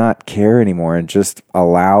kind of not care anymore and just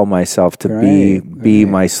allow myself to be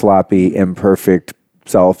my sloppy, imperfect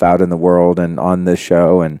self out in the world and on this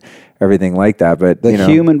show and everything like that. But the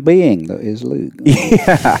human being that is Luke.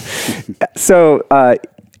 Yeah. So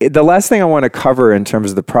the last thing I want to cover in terms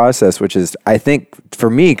of the process, which is, I think for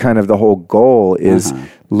me, kind of the whole goal is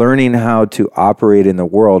learning how to operate in the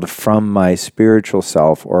world from my spiritual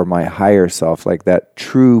self or my higher self, like that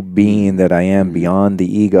true being that I am beyond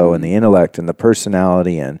the ego and the intellect and the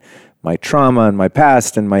personality and my trauma and my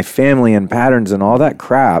past and my family and patterns and all that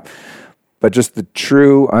crap, but just the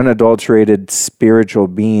true, unadulterated spiritual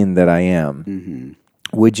being that I am.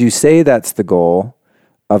 Would you say that's the goal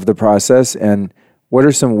of the process? And what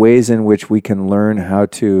are some ways in which we can learn how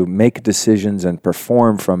to make decisions and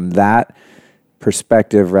perform from that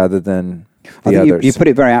perspective rather than the others? You put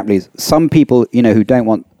it very aptly. Some people, who don't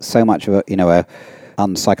want so much of a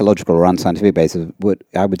unpsychological or unscientific basis,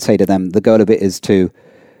 I would say to them, the goal of it is to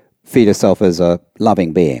feel yourself as a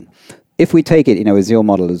loving being. If we take it, as your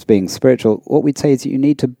model as being spiritual, what we'd say is that you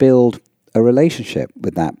need to build a relationship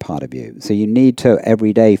with that part of you. So you need to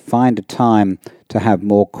every day find a time to have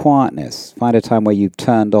more quietness, find a time where you've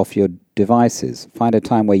turned off your devices, find a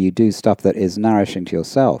time where you do stuff that is nourishing to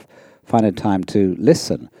yourself, find a time to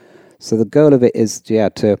listen. So the goal of it is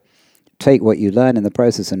to take what you learn in the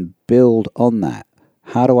process and build on that.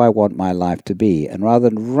 How do I want my life to be? And rather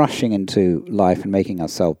than rushing into life and making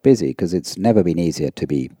ourselves busy, because it's never been easier to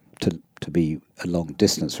be a long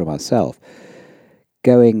distance from ourselves,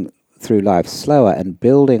 going through life slower and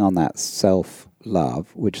building on that self-love,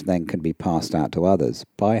 which then can be passed out to others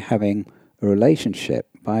by having a relationship,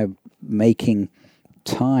 by making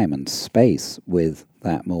time and space with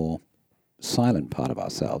that more silent part of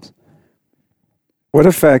ourselves. What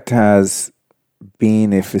effect has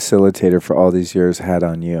being a facilitator for all these years had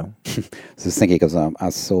on you? I was thinking because I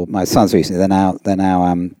saw my sons recently. They're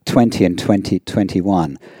now 20 and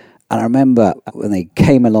 21. And I remember when they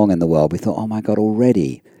came along in the world, we thought, oh my God,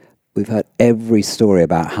 already we've heard every story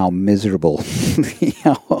about how miserable,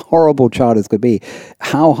 how horrible childhood could be.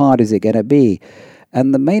 How hard is it going to be?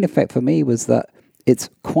 And the main effect for me was that it's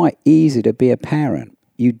quite easy to be a parent.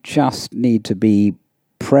 You just need to be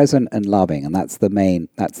present and loving, and that's the main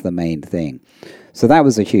thing. So that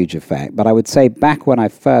was a huge effect. But I would say back when I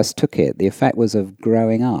first took it, the effect was of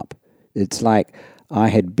growing up. It's like I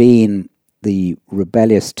had been the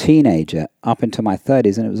rebellious teenager up into my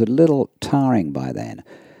 30s, and it was a little tiring by then.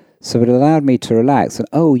 So it allowed me to relax. And,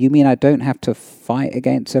 oh, you mean I don't have to fight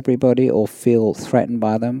against everybody or feel threatened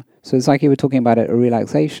by them? So it's like you were talking about a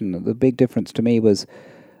relaxation. The big difference to me was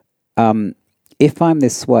if I'm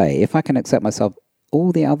this way, if I can accept myself,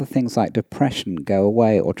 all the other things like depression go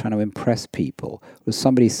away or trying to impress people. As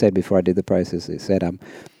somebody said before I did the process, they said,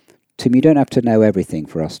 Tim, you don't have to know everything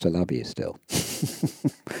for us to love you still.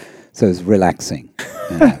 So it's relaxing.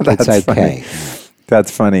 It's okay. Funny. That's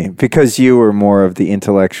funny, because you were more of the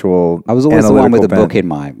intellectual. I was always the one with a book in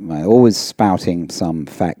my always spouting some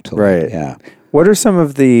fact. Right. Yeah. What are some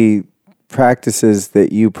of the practices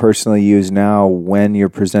that you personally use now when you're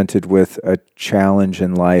presented with a challenge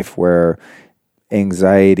in life where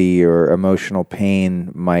anxiety or emotional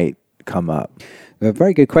pain might come up? A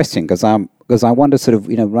very good question, because I wonder sort of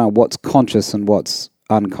around what's conscious and what's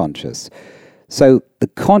unconscious. So the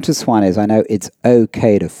conscious one is I know it's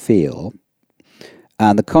okay to feel.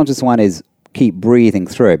 And the conscious one is keep breathing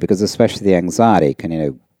through it, because especially the anxiety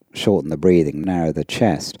can, shorten the breathing, narrow the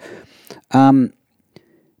chest.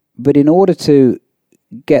 But in order to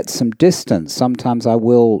get some distance, sometimes I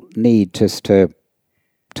will need just to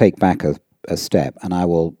take back a step, and I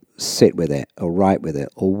will sit with it or write with it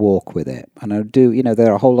or walk with it. And I do,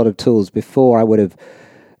 there are a whole lot of tools. Before I would have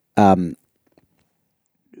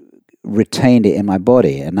retained it in my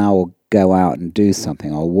body, and now I'll go out and do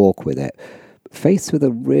something. I'll walk with it. Faced with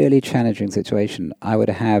a really challenging situation, I would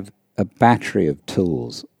have a battery of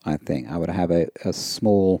tools, I think. I would have a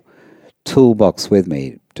small toolbox with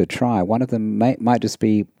me to try. One of them might just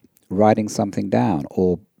be writing something down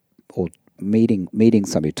or meeting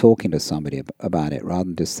somebody, talking to somebody about it, rather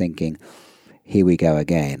than just thinking, here we go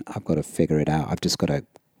again. I've got to figure it out. I've just got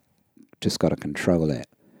to control it.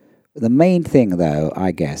 The main thing, though,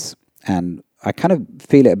 I guess, and I kind of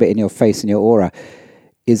feel it a bit in your face and your aura,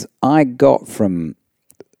 is I got from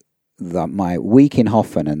my week in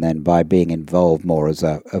Hoffman, and then by being involved more as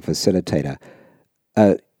a facilitator,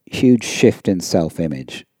 a huge shift in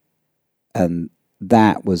self-image. And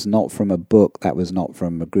that was not from a book, that was not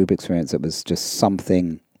from a group experience, it was just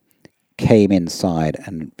something came inside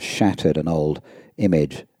and shattered an old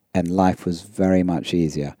image, and life was very much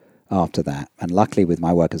easier after that. And luckily with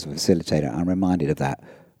my work as a facilitator, I'm reminded of that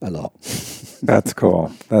a lot. That's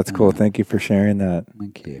cool. That's cool. Thank you for sharing that.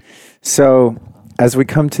 Thank you. So, as we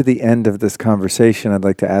come to the end of this conversation, I'd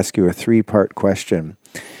like to ask you a 3-part question.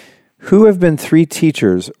 Who have been 3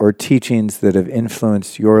 teachers or teachings that have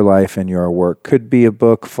influenced your life and your work? Could be a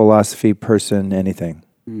book, philosophy, person, anything.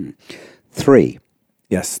 3.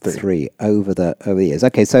 Yes, 3. 3 over the years.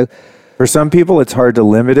 Okay, so for some people, it's hard to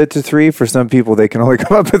limit it to 3. For some people, they can only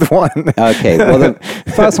come up with 1. Okay, well, the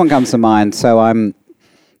first one comes to mind. So I'm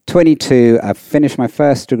 22. I've finished my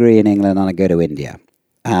first degree in England, and I go to India.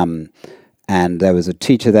 And there was a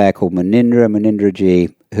teacher there called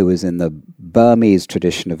Munindraji, who was in the Burmese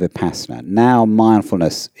tradition of Vipassana. Now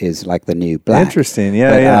mindfulness is like the new black. Interesting,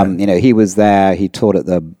 yeah. He was there. He taught at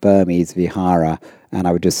the Burmese Vihara, and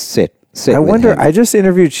I would just sit I with wonder, him. I just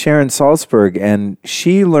interviewed Sharon Salzberg, and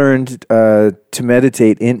she learned to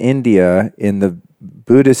meditate in India in the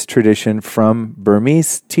Buddhist tradition from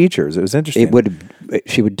Burmese teachers. It was interesting.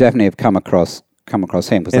 She would definitely have come across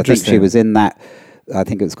him, because I think she was in that. I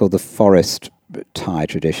think it's called the forest Thai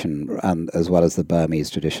tradition, as well as the Burmese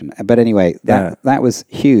tradition. But anyway, that was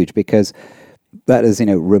huge, because that has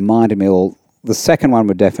reminded me all. The second one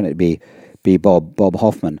would definitely be Bob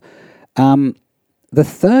Hoffman. The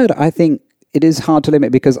third, I think it is hard to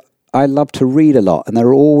limit, because I love to read a lot, and there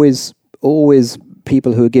are always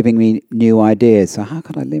people who are giving me new ideas. So how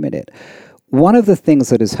can I limit it? One of the things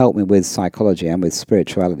that has helped me with psychology and with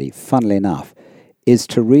spirituality, funnily enough, is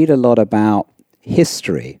to read a lot about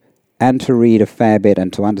history, and to read a fair bit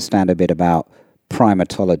and to understand a bit about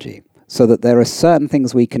primatology, so that there are certain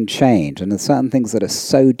things we can change, and there's certain things that are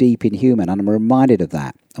so deep in human, and I'm reminded of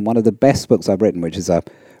that. And one of the best books I've written, which is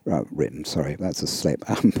that's a slip,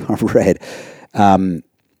 I've read,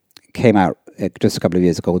 came out just a couple of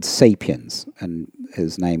years ago, called Sapiens, and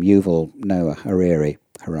his name, Yuval Noah Harari,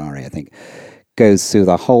 I think, goes through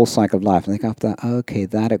the whole cycle of life, and think after that, okay,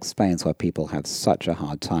 that explains why people have such a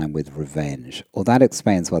hard time with revenge, or that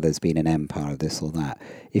explains why there's been an empire of this or that.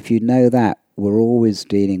 If you know that, we're always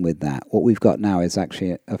dealing with that. What we've got now is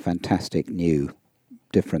actually a fantastic new,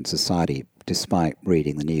 different society, despite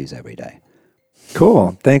reading the news every day.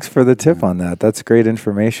 Cool. Thanks for the tip on that. That's great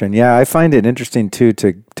information. Yeah, I find it interesting too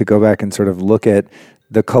to go back and sort of look at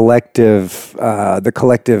the collective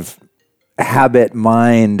habit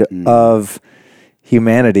mind of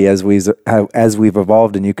humanity as we've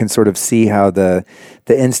evolved, and you can sort of see how the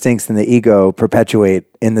instincts and the ego perpetuate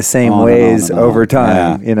in the same ways over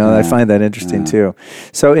time. I find that interesting too.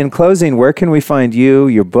 So in closing, where can we find you,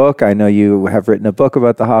 your book? I know you have written a book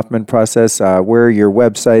about the Hoffman process. Where are your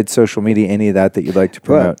website, social media, any of that you'd like to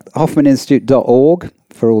promote? HoffmanInstitute.org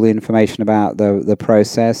for all the information about the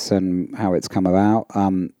process and how it's come about.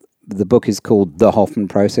 The book is called The Hoffman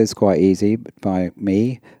Process, quite easy, by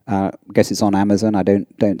me. I guess it's on Amazon. I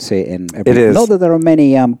don't see it in every... It is. Not that there are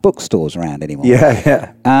many bookstores around anymore.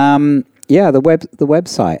 Yeah. The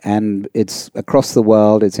website, and it's across the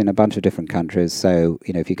world. It's in a bunch of different countries. So,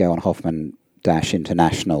 if you go on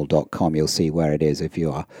Hoffman-international.com, you'll see where it is if you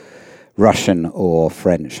are Russian or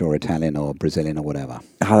French or Italian or Brazilian or whatever.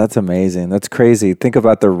 Oh, that's amazing. That's crazy. Think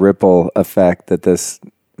about the ripple effect that this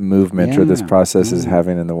movement or this process is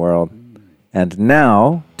having in the world. And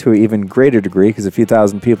now, to an even greater degree, because a few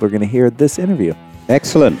thousand people are going to hear this interview.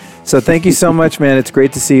 Excellent. So thank you so much, man. It's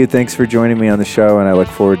great to see you. Thanks for joining me on the show, and I look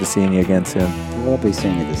forward to seeing you again soon. We'll be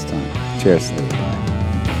seeing you this time. Cheers.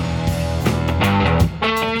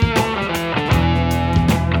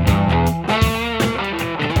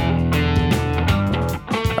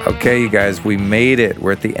 Okay, you guys, we made it.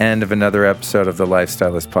 We're at the end of another episode of the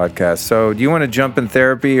Lifestylist Podcast. So do you want to jump in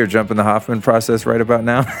therapy or jump in the Hoffman process right about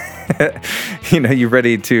now? You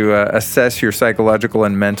ready to assess your psychological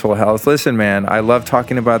and mental health? Listen, man, I love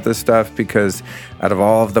talking about this stuff because out of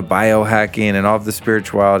all of the biohacking and all of the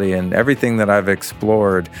spirituality and everything that I've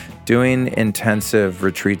explored, doing intensive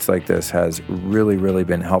retreats like this has really, really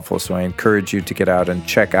been helpful. So I encourage you to get out and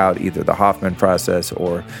check out either the Hoffman process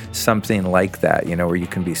or something like that, where you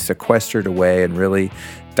can be sequestered away and really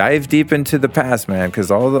dive deep into the past, man, because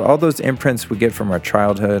all those imprints we get from our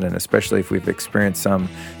childhood, and especially if we've experienced some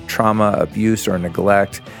trauma, abuse, or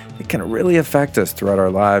neglect, it can really affect us throughout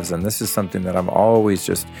our lives. And this is something that I'm always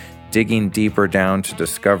just digging deeper down to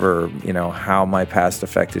discover, how my past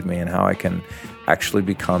affected me and how I can actually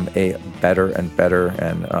become a better and better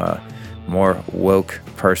and more woke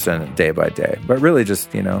person day by day. But really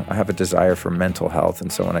just, I have a desire for mental health.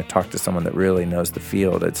 And so when I talk to someone that really knows the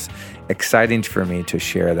field, it's exciting for me to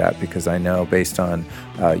share that, because I know based on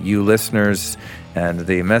you listeners and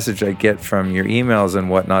the message I get from your emails and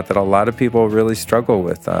whatnot, that a lot of people really struggle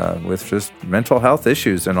with just mental health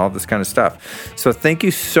issues and all this kind of stuff. So thank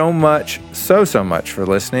you so much, so much for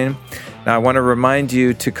listening. Now I want to remind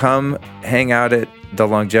you to come hang out at the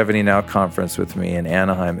Longevity Now conference with me in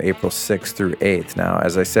Anaheim, April 6th through 8th. Now,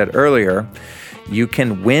 as I said earlier, you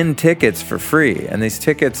can win tickets for free, and these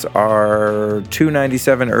tickets are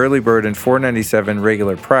 $297 early bird and $497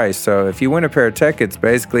 regular price. So if you win a pair of tickets,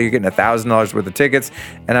 basically you're getting $1,000 worth of tickets,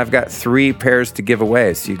 and I've got 3 pairs to give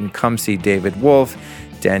away. So you can come see David Wolfe,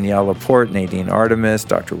 Danielle Laporte, Nadine Artemis,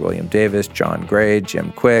 Dr. William Davis, John Gray,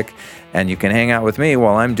 Jim Quick, and you can hang out with me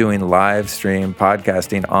while I'm doing live stream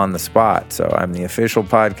podcasting on the spot. So I'm the official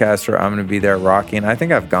podcaster. I'm going to be there rocking. I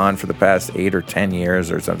think I've gone for the past 8 or 10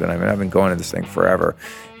 years or something. I mean, I've been going to this thing forever.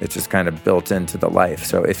 It's just kind of built into the life.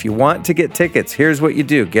 So if you want to get tickets, here's what you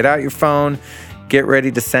do. Get out your phone. Get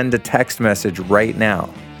ready to send a text message right now.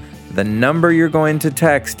 The number you're going to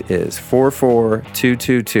text is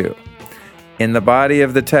 44222. In the body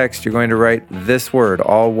of the text, you're going to write this word,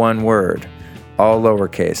 all one word, all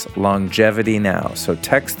lowercase, Longevity Now. So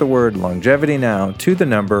text the word Longevity Now to the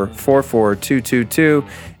number 44222,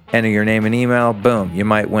 enter your name and email, boom, you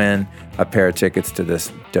might win a pair of tickets to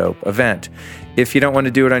this dope event. If you don't want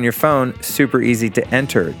to do it on your phone, super easy to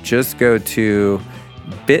enter. Just go to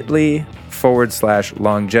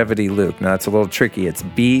bit.ly/LongevityLuke. Now that's a little tricky. It's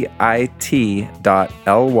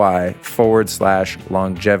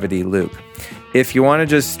bit.ly/LongevityLuke. If you want to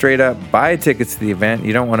just straight up buy tickets to the event,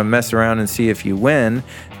 you don't want to mess around and see if you win,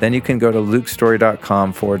 then you can go to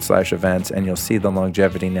lukestory.com/events, and you'll see the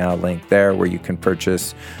Longevity Now link there where you can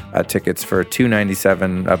purchase tickets for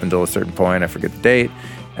 $297 up until a certain point. I forget the date.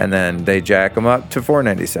 And then they jack them up to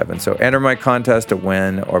 $497. So enter my contest to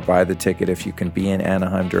win or buy the ticket if you can be in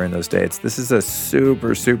Anaheim during those dates. This is a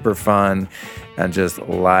super, super fun and just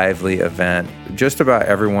lively event. Just about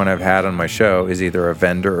everyone I've had on my show is either a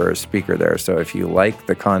vendor or a speaker there. So if you like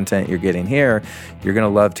the content you're getting here, you're going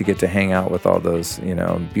to love to get to hang out with all those,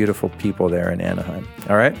 beautiful people there in Anaheim.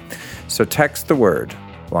 All right? So text the word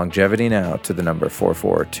Longevity Now to the number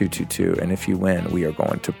 44222. And if you win, we are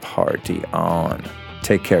going to party on.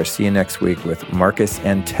 Take care. See you next week with Marcus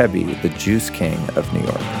and Tebby, the Juice King of New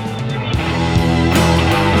York.